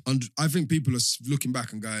have kept him? And I think people are looking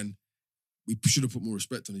back and going, we should have put more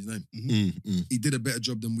respect on his name. He did a better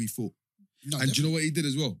job than we thought. No, And do you know what he did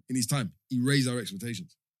as well in his time? He raised our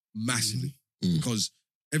expectations massively. Mhm. Because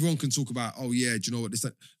everyone can talk about, oh yeah, do you know what this?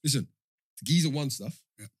 That. Listen, Giza won stuff.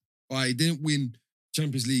 Yeah. I didn't win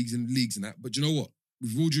Champions Leagues and leagues and that. But do you know what?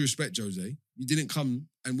 With all due respect, Jose, you didn't come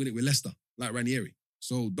and win it with Leicester like Ranieri.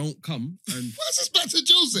 So don't come and What's this back to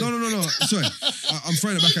Jose? no. Sorry, I'm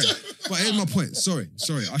throwing it back at you. But here's my point. Sorry. I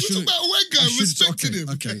We're talking shouldn't. about Wenger and respecting him.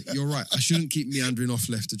 Okay, you're right. I shouldn't keep meandering off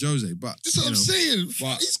left to Jose, but That's what you I'm know, saying.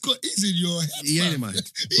 but- He's in your head. he ain't fam. in my head.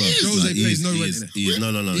 He is. Jose Like, he pays is- no he rent is- in it. he is-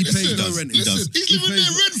 No. He pays He no does. rent. He does. He's He living pays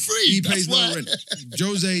there rent free. He That's pays why. no rent.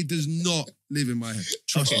 Jose does not live in my head.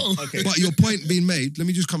 Trust Okay, me. okay. But your point being made, let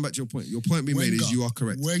me just come back to your point. Your point being made is Wenger. you are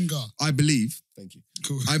correct. Wenger. I believe, thank you.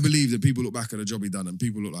 Cool. I believe that people look back at the job he done and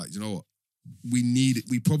people look like, you know what?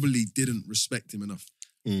 We probably didn't respect him enough.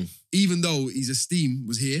 Even though his esteem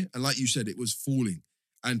was here, and like you said, it was falling.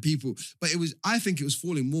 And people, but I think it was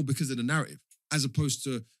falling more because of the narrative, as opposed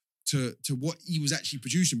to what he was actually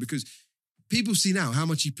producing. Because people see now how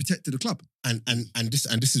much he protected the club. And this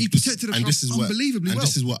is He protected the club unbelievably well.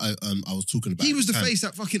 This is what I was talking about. He was the face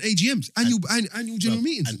at fucking AGMs, annual general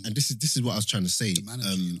meetings. And this is what I was trying to say. The manager,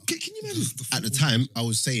 you know. Can you imagine? At the time, I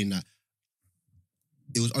was saying that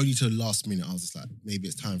it was only to the last minute. I was just like, maybe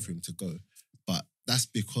it's time for him to go. But that's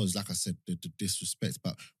because, like I said, the disrespect.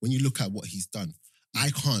 But when you look at what he's done, I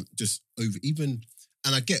can't just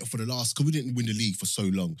and I get for the last, because we didn't win the league for so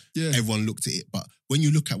long, everyone looked at it. But when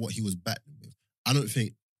you look at what he was battling with, I don't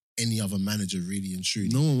think any other manager really and truly,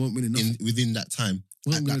 No one won't win enough. within that time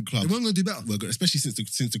at that club, They weren't going to do better. were good, especially since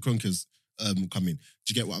the Kroenkers come in. Do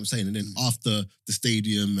you get what I'm saying? And then after the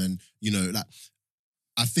stadium, and like,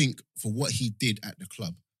 I think for what he did at the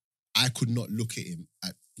club, I could not look at him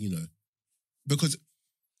because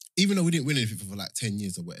even though we didn't win anything for like 10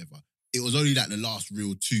 years or whatever, it was only like the last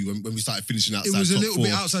real two when we started finishing outside. It was a top little four.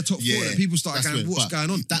 bit outside top four that people started going, what's going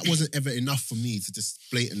on? That wasn't ever enough for me to just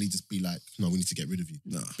blatantly just be like, no, we need to get rid of you.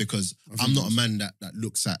 No. Because I'm not a man that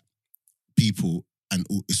looks at people and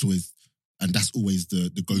it's always, and that's always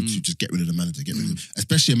the go-to, just get rid of the manager, get rid of him.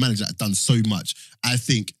 Especially a manager that done so much. I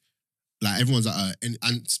think, like, everyone's like, and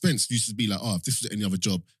Spence used to be like, oh, if this was any other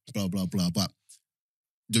job, blah, blah, blah. But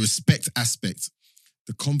the respect aspect,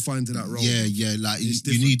 The confines of that role. yeah, like It's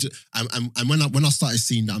you need to, and when I started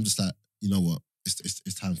seeing that, I'm just like, you know what,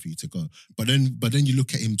 it's time for you to go. But then you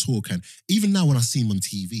look at him talk, and even now when I see him on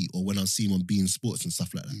TV or when I see him on beIN Sports and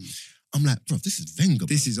stuff like that, I'm like, bro, this is Wenger.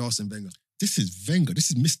 This is Arsene Wenger. This is Wenger. This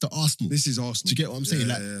is Mr. Arsenal. This is Arsenal. Do you get what I'm saying?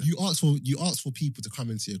 Yeah, Like yeah. you ask for people to come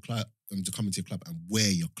into your club, and wear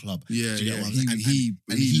your club. Yeah, Do you get yeah. what I'm saying? And He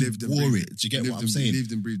he lived and wore breathed it. Do you get what I'm He saying?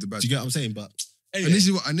 lived and breathed the badge. Do you get what I'm saying? But And this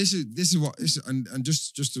is what and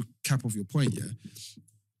just to cap off your point, yeah.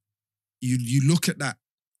 You look at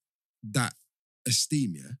that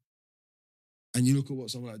esteem, yeah, and you look at what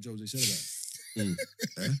someone like Jose said about it.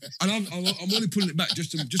 Yeah? And I'm only pulling it back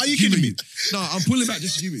just to Are you humour kidding me? No, I'm pulling it back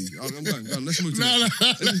just to humour you. I'm going. Let's move to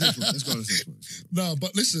Let's go. No,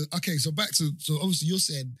 but listen, okay, so back to, so obviously you're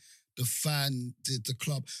saying the fan, the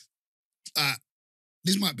club.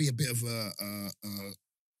 This might be a bit of a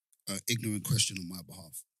ignorant question on my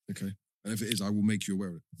behalf. Okay. And if it is, I will make you aware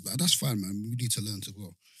of it. But that's fine, man. We need to learn to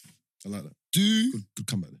grow. I like that. Do Good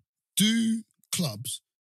comeback there. do clubs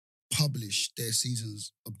publish their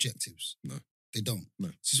season's objectives? No. They don't. No.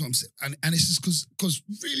 This is what I'm saying. And it's just because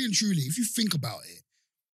really and truly, if you think about it,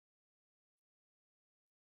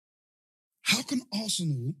 how can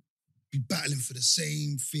Arsenal be battling for the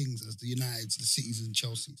same things as the Uniteds, the Cities and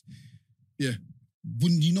Chelseas? Yeah.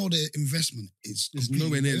 When you know their investment is It's completely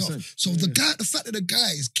nowhere near way the off. same. So Yeah. the fact that the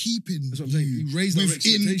guy is keeping That's what I'm saying. you He raised our within,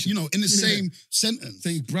 expectations. in the Yeah. same sentence,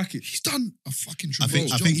 Same bracket. he's done a fucking I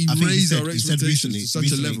tremendous think job. he raised our he said expectations recently, to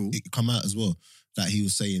such a level. it come out as well that he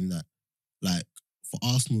was saying that, like, for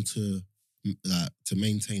Arsenal to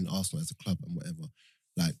maintain Arsenal as a club and whatever,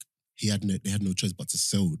 like, they had no choice but to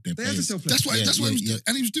sell their They had to players. sell players. That's why he was yeah. doing,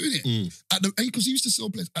 and he was doing it Mm. because he used to sell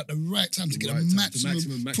players at the right time to get a Right,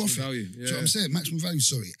 maximum profit. value. Do you know what I'm saying? Maximum value,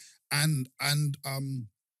 sorry. And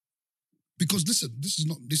because listen, this is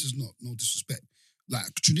not no disrespect.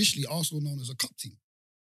 Like, traditionally, Arsenal known as a cup team.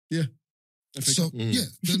 FA So Cup. yeah,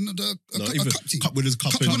 a Even cup team. Cup Winners'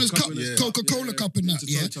 Cup. Cup and- Winners' Cup, yeah. Coca-Cola Yeah. Cup and that, yeah.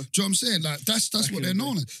 Do you Intertoto. know what I'm saying? Like, that's Back what in they're the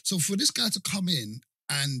known as. So for this guy to come in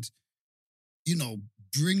and,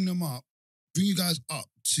 bring them up, bring you guys up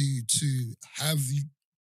to have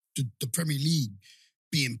the Premier League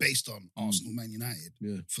being based on Arsenal, Man United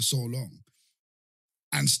for so long,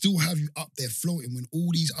 and still have you up there floating when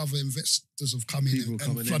all these other investors have come in People and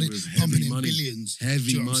coming in flooded, with pumping heavy in money. billions. Heavy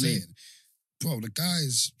Do you know what I'm money. saying? Bro, the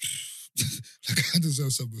guy's the guy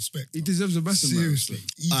deserves some respect. He bro. deserves a massive amount of Seriously,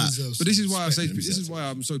 respect. he deserves. But this some is why I say respect. this is why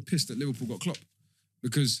I'm so pissed that Liverpool got Klopp,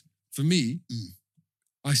 because for me,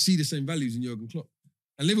 I see the same values in Jurgen Klopp.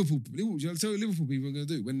 And Liverpool, I'll tell you what Liverpool people are going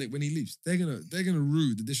to do when he leaves. They're gonna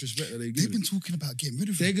rue the disrespect that they give They've been talking about getting rid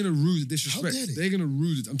of They're him. going to rue the disrespect. How dare they? They're going to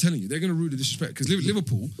rue it. I'm telling you, they're going to rue the disrespect. Because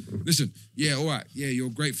Liverpool, listen, yeah, all right, yeah, you're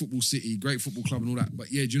a great football city, great football club and all that.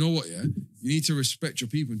 But yeah, do you know what, yeah? You need to respect your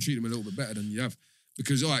people and treat them a little bit better than you have.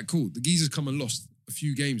 Because, all right, cool, the geezers come and lost a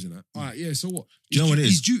few games in that. All right, yeah, so what? Do you know what it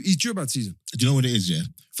is? He's due a bad season. Do you know what it is, yeah?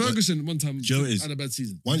 Ferguson one time Do you know what it is? had a bad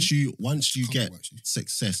season. Once you Can't get go, actually.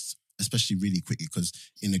 success especially really quickly, because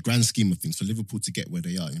in the grand scheme of things, for Liverpool to get where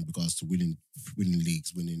they are in regards to winning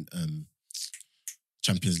leagues, winning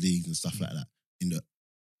Champions League and stuff like that,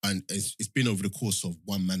 and it's been over the course of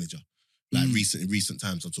one manager. Like in recent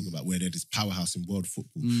times, I'm talking about where they're this powerhouse in world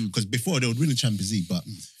football. Because before they would win the Champions League, but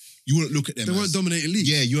you wouldn't look at them. They weren't dominating leagues.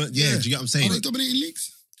 Yeah, do you get what I'm saying? Are they dominating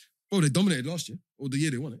leagues? Oh, they dominated last year or the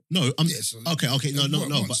year they won it. No, Yes. okay, no.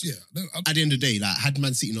 But Yeah. at the end of the day, like had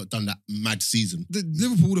Man City not done that mad season,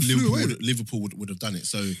 Liverpool would have flew away. Liverpool would have done it.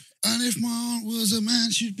 So And if my aunt was a man,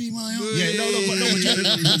 she'd be my aunt. yeah,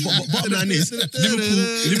 but bottom line is Liverpool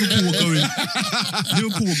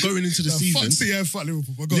were going into the season. Fuck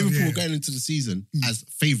Liverpool. But Liverpool were going into the season as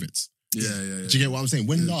favourites. Yeah. Do you get what I'm saying?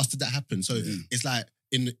 When last did that happen? So it's like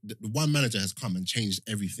the one manager has come and changed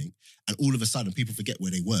everything, and all of a sudden people forget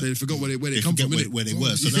where they were. They forgot where they They come forget from. where they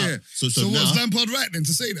were. So Yeah. now, so So now, what's Lampard right then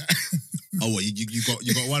to say that? oh, what you got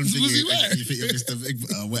one thing. Was he right? You think you're Mr. Big,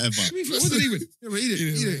 whatever. What did he win? Yeah, but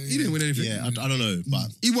he didn't win anything. Yeah, I don't know,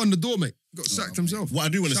 but He won the door, mate. Got sacked himself. what I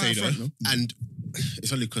do want to say Shout out though, Frank, no? and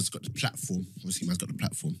it's only because it's got the platform. Obviously, man's got the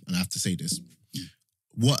platform, and I have to say this.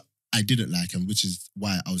 What I didn't like, and which is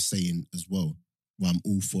why I was saying as well, why I'm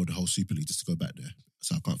all for the whole Super League, just to go back there,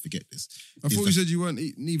 so I can't forget this. I thought you said you weren't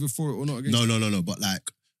neither for it or not against. No, but like,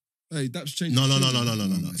 Hey, that's changed. no.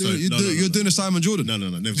 You're doing a Simon Jordan. No,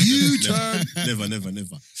 never. You never.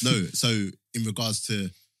 No, so in regards to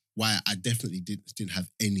why I definitely didn't have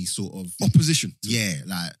any sort of Opposition. yeah,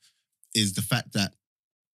 like, is the fact that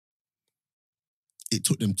it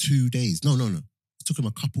took them 2 days. No. It took them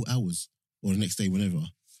a couple hours or the next day, whenever,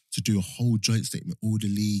 to do a whole joint statement, all the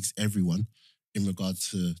leagues, everyone, in regards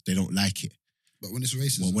to they don't like it. But when it's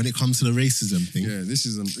racism, Well, when it comes to the racism thing, Yeah, this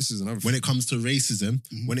is another. when it comes to racism,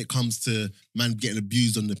 Mhm. when it comes to man getting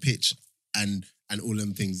abused on the pitch and all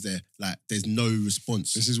them things there, like there's no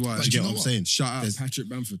response. This is why. Do But you you get know what I'm what? saying? Shout out There's- Patrick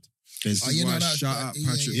Bamford. There's, Oh, you know that- shout out yeah,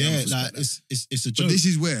 Patrick. yeah, yeah, Bamford. like it's a joke. But this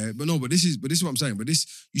is where, this is what I'm saying. But this,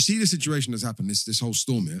 you see the situation that's happened, this whole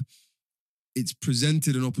storm here, it's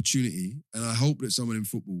presented an opportunity, and I hope that someone in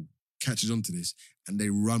football catches on to this and they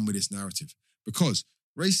run with this narrative. Because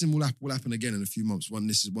racism will happen again in a few months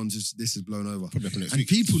once this is blown over. Probably happen next And week.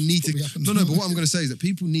 people need to Probably happens but now. what I'm gonna say is that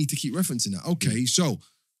people need to keep referencing that. Okay, so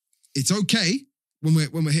it's okay when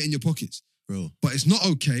we're hitting your pockets, Bro, but it's not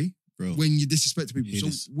okay bro, when you disrespect people. Hear So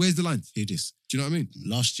this. where's the line? hear this. Do you know what I mean?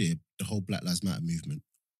 Last year, the whole Black Lives Matter movement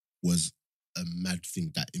was a mad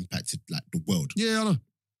thing that impacted like the world. Yeah, I know.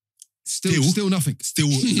 Still- Still nothing. Still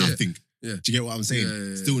Yeah. nothing. Yeah. Do you get what I'm saying?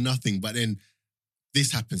 Yeah. Still nothing. But then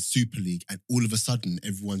this happens, Super League, and all of a sudden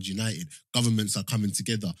everyone's united. Governments are coming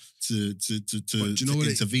together to But do you know what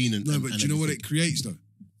intervene. No, but do you know what it everything. creates though?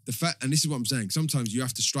 The fact, and this is what I'm saying. Sometimes you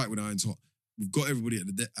have to strike with irons hot. We've got everybody at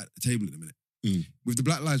the table at the minute. Mm. With the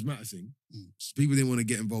Black Lives Matter thing, people didn't want to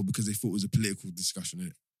get involved because they thought it was a political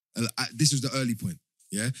discussion. Innit? This was the early point.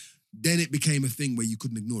 Yeah. Then it became a thing where you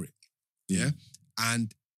couldn't ignore it. Yeah.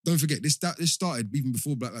 And don't forget, this started even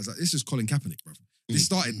before Black Lives Matter. This is Colin Kaepernick, bro. This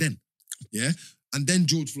started then. Yeah. And then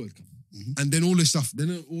George Floyd come. And then all this stuff.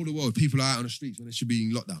 Then all the world, people are out on the streets when they should be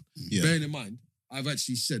in lockdown. Yeah. Bearing in mind, I've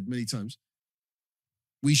actually said many times,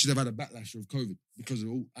 we should have had a backlash of COVID because of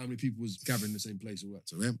how many people was gathering in the same place or that.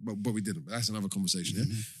 So yeah, but we didn't. But that's another conversation. Yeah.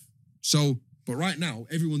 So, but right now,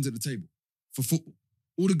 everyone's at the table for football.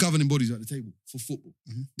 All the governing bodies are at the table for football.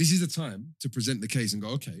 This is the time to present the case and go,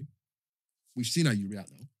 okay, we've seen how you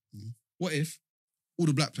react now. What if all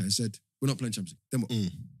the black players said, we're not playing Champions League? Then what?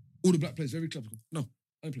 All the black players, every club, go, no,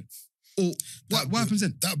 I ain't playing. Or what happens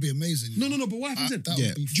then? That'd be amazing. No, but what happens then? That Yeah.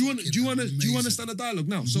 would be Do you fucking understand the dialogue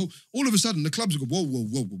now? So all of a sudden the clubs go,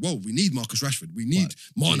 whoa, we need Marcus Rashford, we need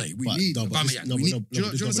Mane, we need Aubameyang. Do you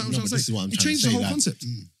understand what I'm saying? This is what I'm It trying changed to the say. whole like, concept.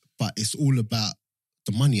 But it's all about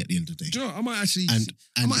the money at the end of the day. Do you know, I might actually And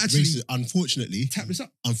might actually unfortunately, tap this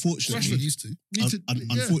up. unfortunately, Rashford used to. Need to-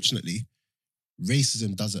 yeah. unfortunately,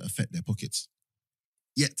 racism doesn't affect their pockets.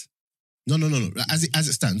 Yet. No. Like, as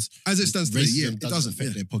it stands, As it stands today, yeah, racism it doesn't doesn't. affect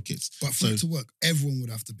Yeah. their pockets. But for it to work, everyone would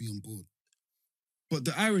have to be on board. But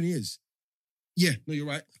the irony is, yeah, no, you're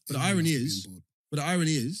right. But the irony is,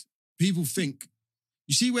 people think,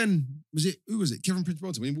 you see who was it? Kevin Prince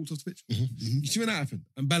Boateng, when he walked off the pitch? You see when that happened?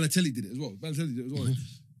 And Balotelli did it as well.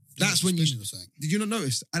 That's when did you not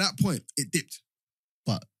notice? At that point, it dipped.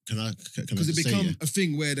 But can I Because it just say, became a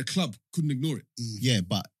thing where the club couldn't ignore it. yeah,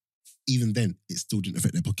 but even then, it still didn't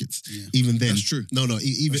affect their pockets. Yeah. Even then, That's true. No,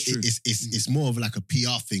 even That's true. it's more of like a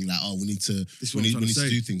PR thing. Like, oh, we need to This is we what I'm need, trying we to need to say.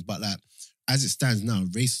 do things. But like, as it stands now,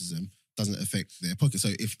 racism doesn't affect their pockets. So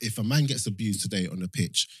if a man gets abused today on the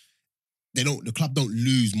pitch, the club don't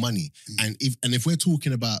lose money. And if we're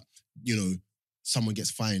talking about, someone gets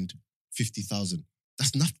fined 50,000,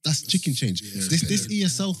 That's chicken change. Yeah, This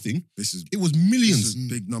ESL thing, This is it was millions.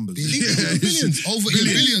 big numbers. Big- Yeah, Millions. Over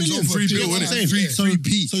Millions. millions. Over Free Do you bill, know what I'm innit? saying? Free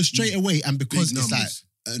P. So straight away, and because Big it's like numbers.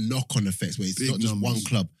 a knock-on effect where it's Big not just one numbers.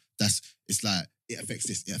 club. It's like it affects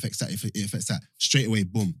this, it affects that, it affects that. Straight away,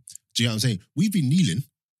 boom. Do you know what I'm saying? We've been kneeling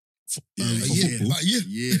for football. About a year.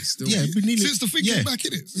 Yeah, still. Yeah, we've been kneeling. Since the thing yeah. came back,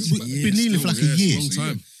 innit? We- been kneeling for like a year. Long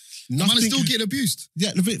time. Man is Nothing. still getting abused.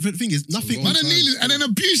 Yeah, the thing is, nothing. long Man are time. kneeling and then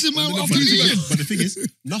abusing man But after the thing kneeling. is- but the thing is,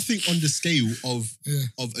 nothing on the scale Yeah.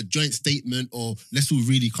 of a joint statement or let's all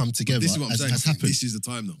really come together This is what I'm saying. has happened. This is the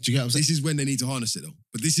time, though. Do you get what I'm saying? This is when they need to harness it, though.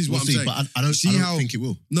 But this is We'll what see, I'm saying. but I don't, See I don't how- think it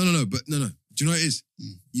will. No. Do you know what it is?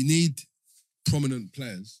 You need prominent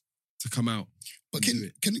players to come out. But and do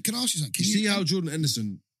it. can I ask you something? You see how Jordan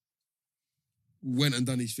Henderson went and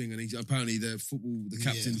done his thing, and he apparently the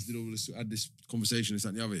captains did all this, had this conversation, this, that,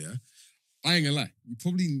 and the other. Yeah, I ain't gonna lie.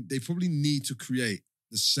 They probably need to create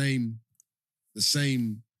the same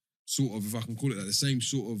sort of, if I can call it that, the same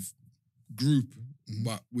sort of group,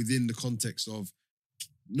 but within the context of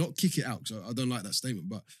not kick it out. So I don't like that statement,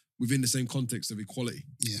 but within the same context of equality.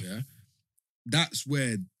 Yeah. That's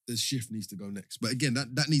where the shift needs to go next. But again,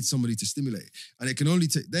 that needs somebody to stimulate it. And it can only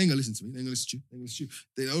take, they ain't gonna listen to me, they ain't gonna listen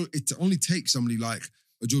to you. It only takes somebody like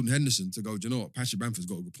a Jordan Henderson to go, do you know what, Patrick Bamford's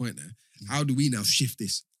got a good point there. How do we now shift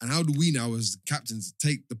this? And how do we now as captains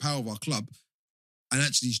take the power of our club and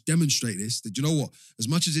actually demonstrate this, that, you know what, as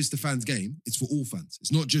much as it's the fans' game, it's for all fans.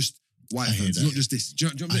 It's not just white I hear fans, that. it's not just this. Do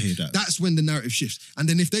you know what I I mean? hear that. That's when the narrative shifts. And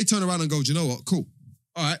then if they turn around and go, do you know what, cool.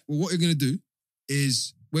 All right, well, what you're going to do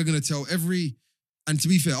is we're going to tell every, and to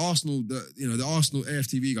be fair, Arsenal, the Arsenal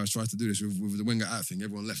AFTV guys tried to do this with the Wenger out thing.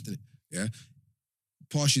 Everyone left in it, yeah?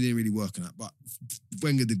 Partially didn't really work on that, but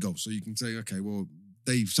Wenger did go. So you can say, okay, well,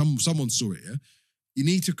 someone saw it, yeah? You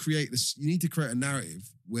need to create this, you need to create a narrative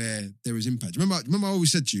where there is impact. Remember I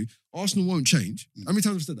always said to you, Arsenal won't change. How many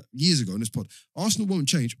times have I said that? Years ago in this pod. Arsenal won't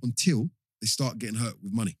change until they start getting hurt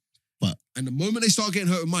with money. And the moment they start getting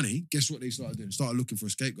hurt with money, guess what they started doing? Started looking for a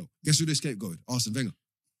scapegoat. Guess who they scapegoated? Arsene Wenger.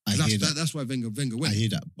 I hear that. That's why Wenger went. I hear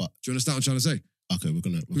that, but Do you understand what I'm trying to say? okay, we're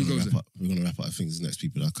gonna Who goes wrap there? up. We're gonna wrap up. I think there's next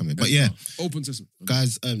people that are coming. But yeah, Open sesame.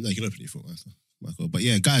 guys, no, you can open it for Michael. But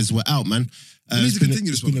yeah, guys, we're out, man. We need It's to been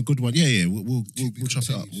continue it's this been a good one. Yeah, we'll chop it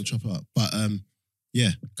up. continues. We'll chop it up. But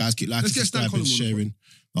yeah, guys, keep liking, Let's get Stan subscribing, Collins on the sharing.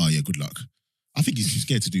 Oh yeah, good luck. I think he's too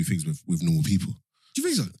scared to do things with normal people. Do you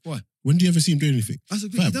think so? Why? When do you ever see him do anything? I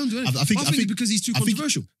said, Fam, he don't do anything. I think it's because he's too I think-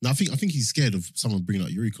 controversial. No, I think he's scared of someone bringing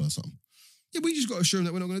out Eureka or something. Yeah, but you just got to assure him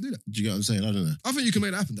that we're not going to do that. Do you get what I'm saying? I don't know. I think you can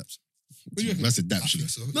make that happen, Daps. What do you reckon? That's a dap I shit. think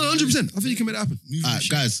so. No, 100%. I think you can make that happen. Moving Alright,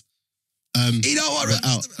 shit. guys. He don't want we're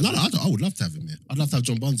out. No, I would love to have him here. I'd love to have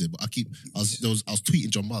John Barnes here, but I was tweeting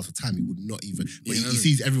John Barnes for time. He would not even. But he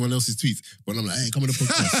sees everyone else's tweets. But I'm like, hey, come on the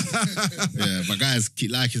podcast. Yeah, but guys,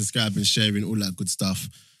 keep liking, subscribing, sharing, all that good stuff.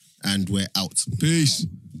 And we're out. Peace.